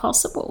would be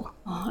possible.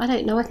 I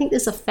don't know. I think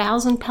there's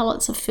 1,000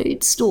 pallets of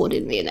food stored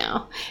in there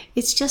now.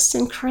 It's just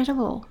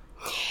incredible.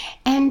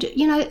 And,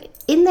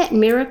 in that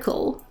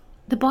miracle,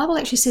 the Bible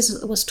actually says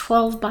it was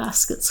 12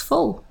 baskets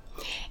full.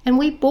 And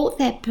we bought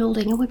that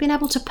building and we've been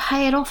able to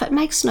pay it off. It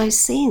makes no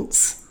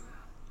sense.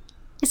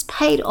 It's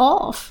paid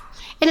off.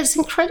 And it's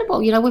incredible.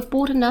 We've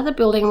bought another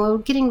building and we're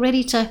getting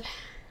ready to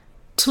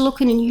look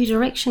in a new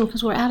direction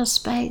because we're out of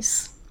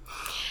space.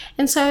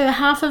 And so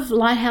half of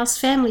Lighthouse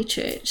Family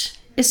Church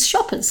is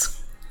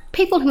shoppers,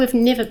 people who have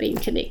never been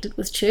connected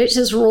with church.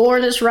 It's raw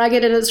and it's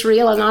rugged and it's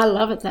real, and I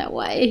love it that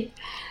way.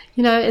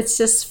 It's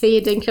just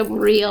fair dinkum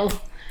real,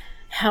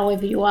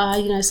 however you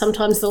are.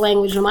 Sometimes the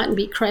language mightn't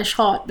be crash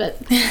hot,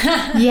 but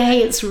yay,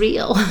 it's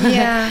real.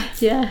 Yeah.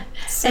 Yeah.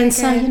 So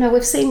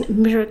we've seen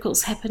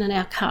miracles happen in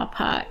our car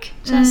park.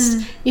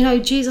 Just,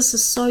 Jesus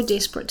is so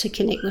desperate to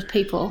connect with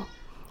people.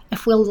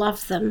 If we'll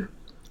love them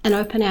and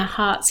open our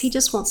hearts, he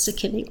just wants to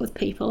connect with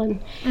people,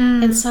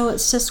 and so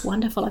it's just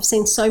wonderful. I've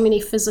seen so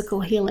many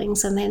physical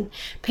healings, and then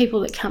people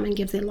that come and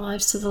give their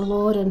lives to the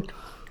Lord. And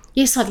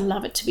yes, I'd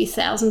love it to be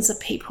thousands of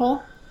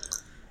people,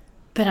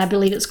 but I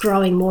believe it's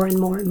growing more and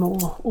more and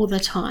more all the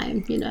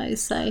time.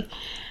 So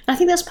I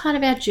think that's part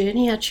of our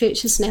journey. Our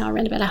church is now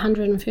around about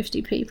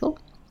 150 people,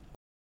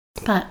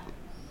 but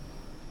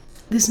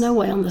there's no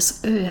way on this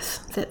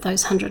earth that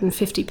those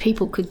 150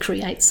 people could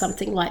create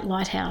something like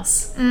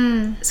Lighthouse.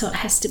 So it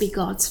has to be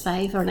God's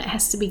favour and it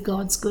has to be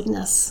God's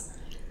goodness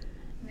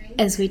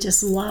as we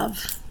just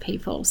love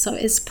people. So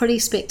it's pretty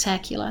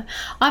spectacular.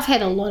 I've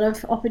had a lot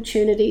of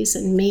opportunities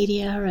in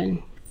media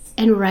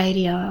and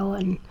radio,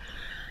 and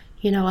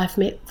I've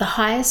met the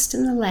highest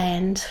in the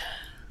land.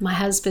 My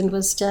husband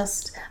was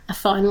just a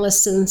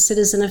finalist in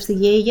Citizen of the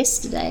Year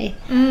yesterday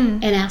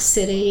in our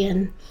city,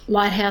 and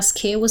Lighthouse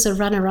Care was a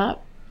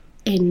runner-up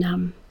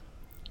in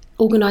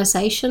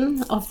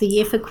Organisation of the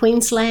Year for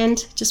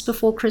Queensland just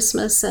before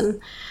Christmas.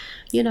 And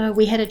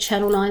we had a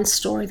Channel 9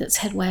 story that's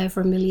had way over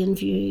 1 million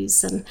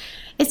views, and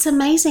it's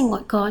amazing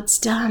what God's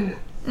done.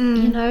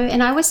 And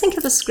I always think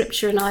of the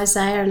scripture in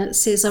Isaiah, and it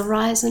says,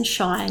 arise and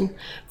shine,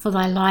 for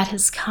thy light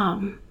has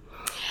come.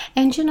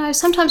 And,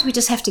 sometimes we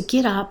just have to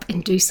get up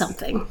and do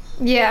something.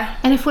 Yeah.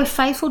 And if we're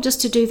faithful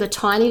just to do the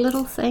tiny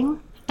little thing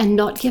and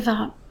not give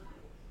up,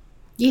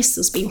 yes,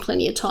 there's been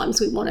plenty of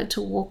times we wanted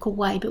to walk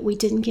away, but we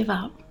didn't give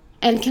up.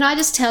 And can I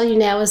just tell you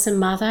now, as a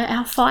mother,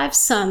 our 5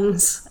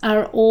 sons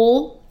are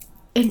all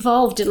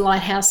involved in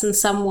Lighthouse in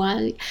some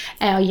way.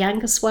 Our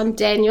youngest one,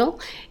 Daniel,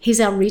 he's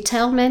our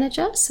retail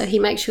manager, so he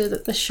makes sure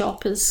that the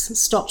shop is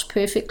stocked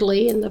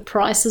perfectly and the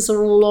prices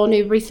are all on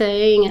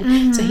everything,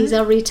 and so he's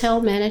our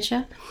retail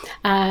manager.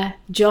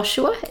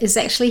 Joshua is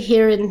actually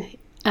here in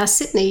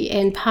Sydney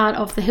and part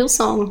of the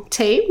Hillsong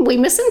team. We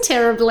miss him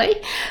terribly,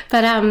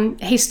 but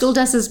he still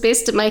does his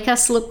best to make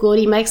us look good.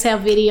 He makes our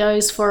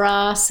videos for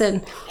us,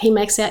 and he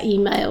makes our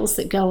emails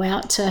that go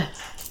out to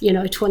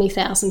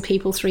 20,000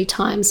 people 3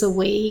 times a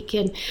week.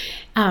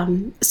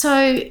 And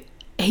so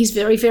he's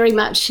very, very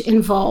much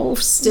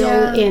involved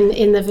still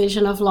in the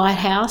vision of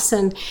Lighthouse.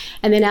 And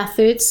then our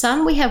 3rd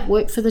son, we have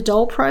Work for the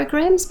Dole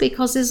programs,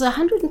 because there's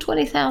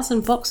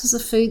 120,000 boxes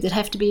of food that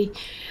have to be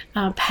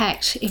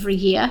packed every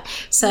year.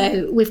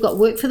 So we've got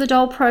Work for the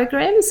Dole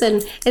programs,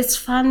 and it's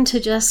fun to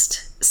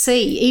just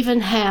see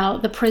even how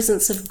the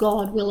presence of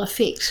God will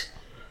affect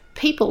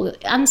people,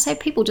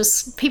 unsaved people,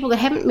 just people that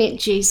haven't met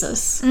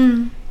Jesus.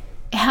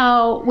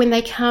 How when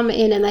they come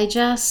in and they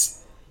just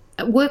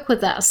work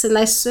with us and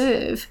they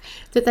serve,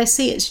 that they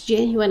see it's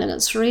genuine and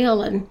it's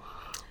real. And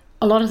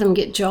a lot of them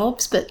get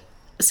jobs, but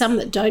some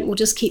that don't will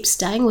just keep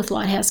staying with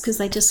Lighthouse because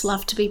they just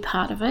love to be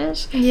part of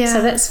it.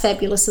 So that's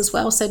fabulous as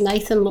well. So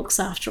Nathan looks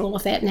after all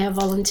of that and our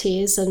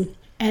volunteers. And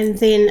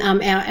then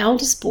our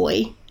eldest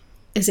boy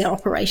is our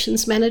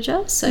operations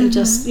manager. So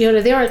just,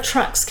 there are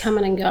trucks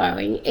coming and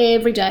going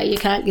every day. You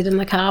can't get in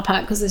the car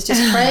park because there's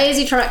just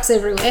crazy trucks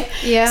everywhere.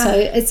 So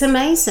it's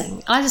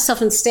amazing. I just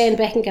often stand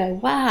back and go,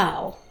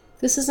 wow,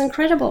 this is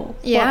incredible.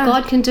 What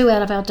God can do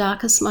out of our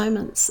darkest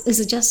moments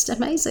is just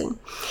amazing.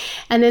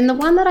 And then the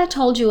one that I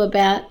told you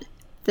about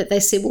that they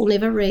said will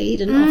never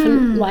read and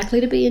often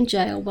likely to be in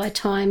jail by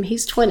time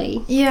he's 20.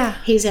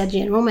 He's our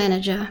general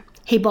manager.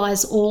 He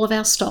buys all of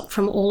our stock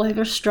from all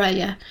over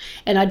Australia.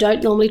 And I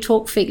don't normally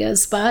talk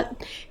figures, but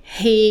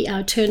he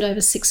turned over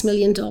 $6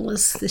 million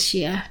this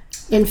year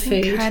in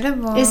food.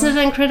 Incredible. Isn't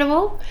it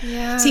incredible?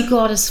 See,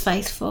 God is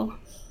faithful.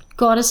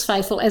 God is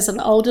faithful. As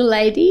an older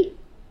lady,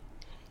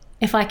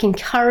 if I can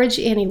encourage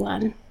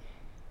anyone,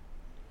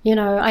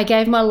 I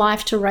gave my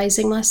life to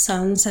raising my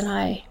sons, and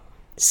I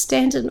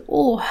stand in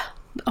awe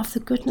of the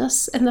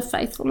goodness and the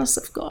faithfulness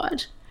of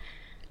God.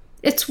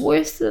 It's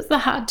worth the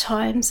hard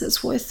times.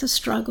 It's worth the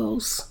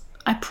struggles.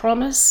 I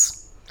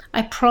promise.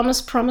 I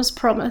promise.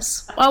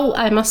 Oh,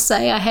 I must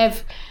say I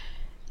have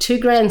 2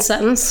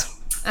 grandsons.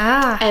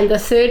 And the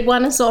 3rd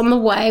one is on the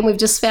way. And we've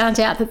just found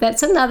out that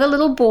that's another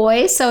little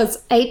boy. So it's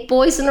 8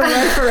 boys in a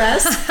row for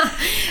us.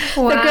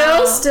 The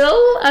girls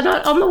still are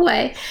not on the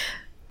way.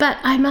 But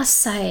I must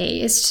say,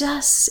 it's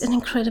just an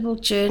incredible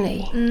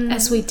journey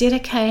as we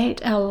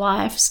dedicate our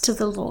lives to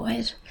the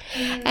Lord.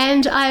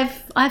 And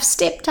I've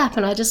stepped up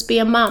and I just be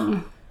a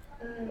mum.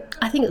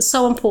 I think it's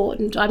so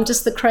important. I'm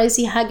just the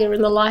crazy hugger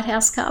in the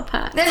Lighthouse car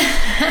park.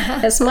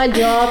 That's my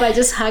job. I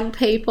just hug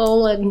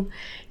people, and,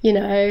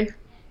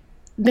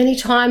 many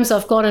times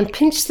I've gone and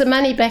pinched the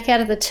money back out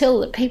of the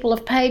till that people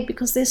have paid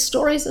because their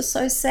stories are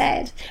so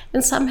sad.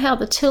 And somehow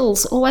the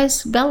tills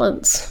always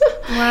balance.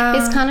 Wow.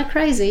 It's kind of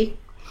crazy.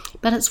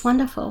 But it's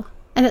wonderful,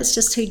 and it's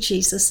just who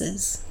Jesus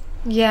is.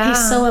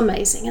 He's so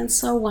amazing and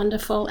so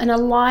wonderful, and a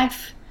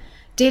life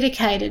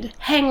dedicated.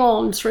 Hang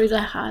on through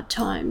the hard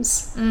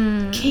times.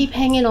 Keep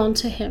hanging on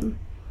to him,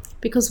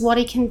 because what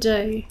he can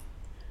do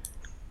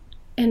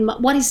and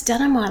what he's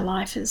done in my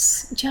life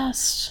is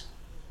just...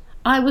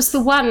 I was the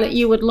one that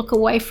you would look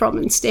away from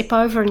and step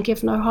over and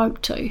give no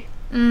hope to.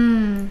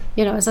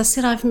 As I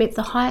said, I've met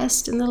the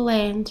highest in the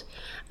land,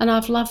 and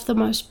I've loved the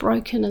most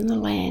broken in the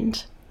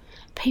land.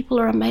 People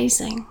are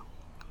amazing.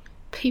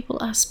 People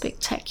are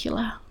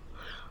spectacular.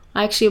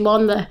 I actually am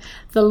on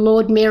the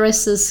Lord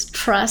Mayoress's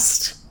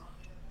trust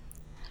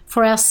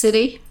for our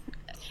city.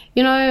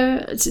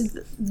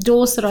 The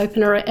doors that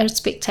open are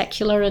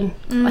spectacular, and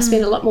I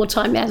spend a lot more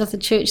time out of the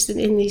church than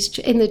in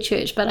the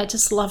church, but I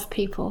just love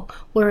people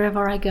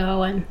wherever I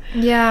go,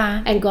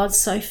 and God's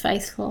so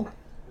faithful,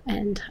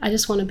 and I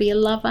just want to be a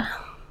lover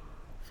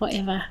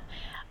forever.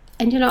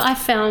 And I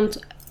found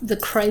the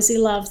crazy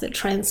love that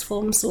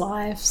transforms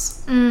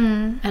lives,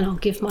 and I'll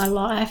give my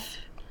life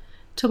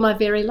till my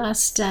very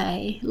last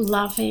day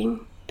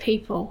loving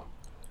people,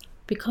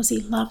 because he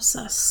loves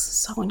us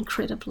so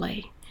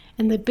incredibly,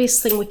 and the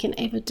best thing we can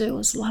ever do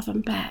is love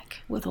him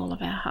back with all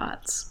of our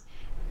hearts.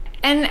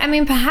 And I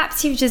mean,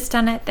 perhaps you've just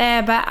done it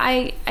there, but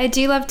I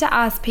do love to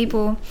ask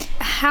people,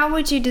 how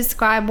would you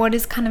describe what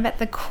is kind of at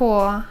the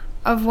core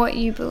of what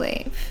you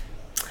believe?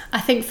 I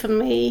think for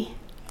me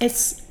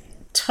it's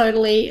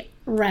totally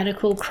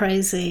radical,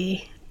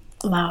 crazy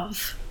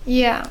love.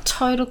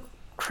 Total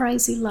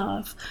crazy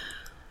love.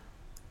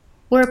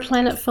 We're a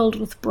planet filled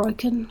with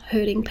broken,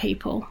 hurting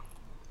people.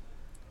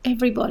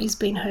 Everybody's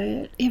been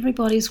hurt,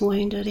 everybody's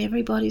wounded,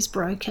 everybody's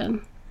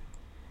broken.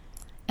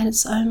 And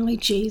it's only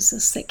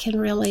Jesus that can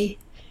really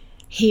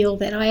heal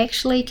that. I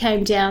actually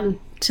came down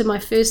to my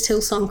first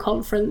Hillsong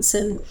conference,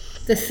 and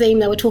the theme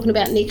they were talking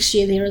about next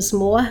year, There Is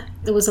More.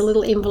 There was a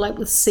little envelope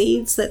with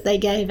seeds that they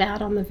gave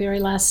out on the very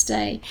last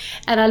day.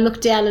 And I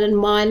looked down at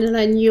mine and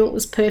I knew it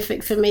was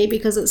perfect for me,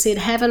 because it said,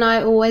 haven't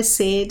I always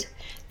said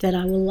that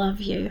I will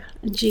love you?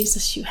 And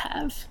Jesus, you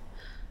have.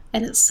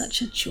 And it's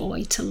such a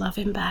joy to love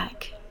him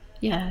back.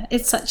 Yeah,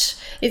 it's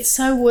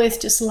so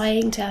worth just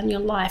laying down your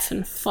life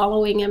and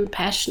following him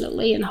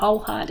passionately and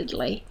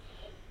wholeheartedly,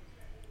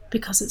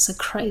 because it's a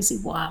crazy,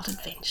 wild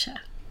adventure.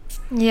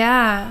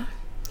 Yeah.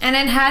 And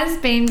it has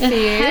been for you.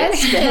 It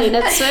has been.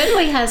 It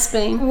certainly has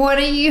been. What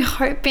are you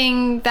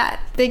hoping that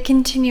the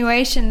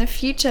continuation, the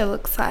future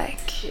looks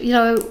like? You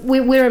know,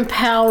 we're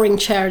empowering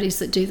charities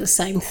that do the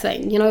same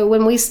thing. You know,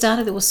 when we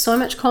started, there was so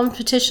much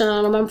competition,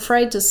 and I'm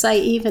afraid to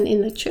say even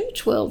in the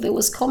church world there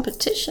was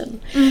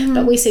competition. Mm-hmm.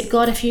 But we said,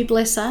 God, if you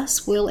bless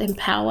us, we'll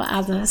empower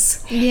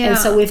others. Yeah. And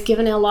so we've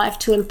given our life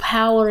to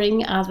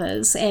empowering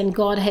others, and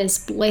God has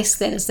blessed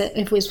that as that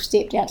if we've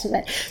stepped out to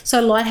that.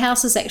 So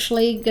Lighthouse is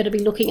actually going to be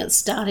looking at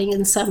starting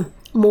in some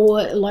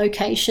more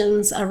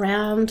locations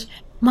around.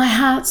 My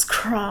heart's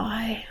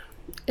cry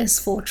is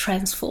for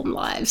transformed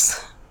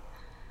lives.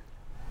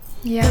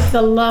 Yeah.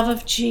 The love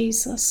of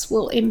Jesus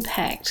will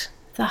impact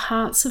the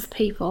hearts of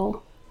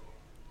people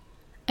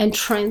and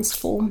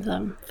transform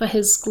them for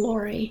his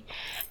glory.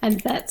 And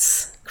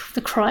that's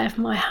the cry of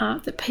my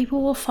heart, that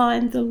people will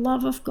find the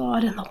love of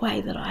God in the way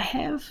that I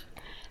have.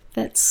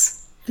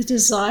 That's the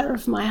desire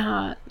of my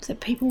heart,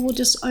 that people will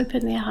just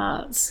open their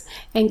hearts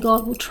and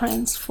God will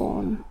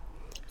transform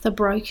the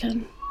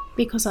broken,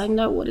 because I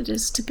know what it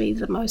is to be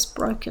the most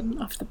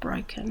broken of the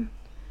broken,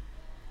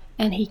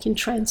 and he can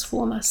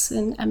transform us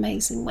in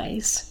amazing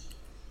ways.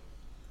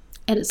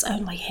 And it's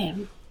only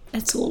him.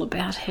 It's all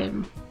about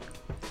him,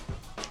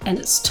 and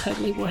it's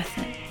totally worth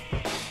it.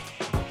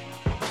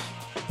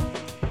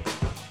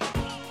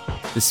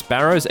 The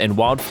Sparrows and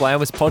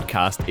Wildflowers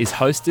podcast is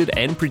hosted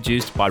and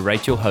produced by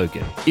Rachel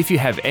Hogan. If you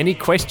have any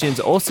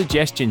questions or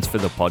suggestions for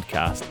the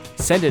podcast,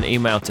 send an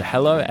email to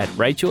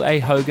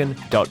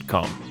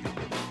hello@rachelahogan.com.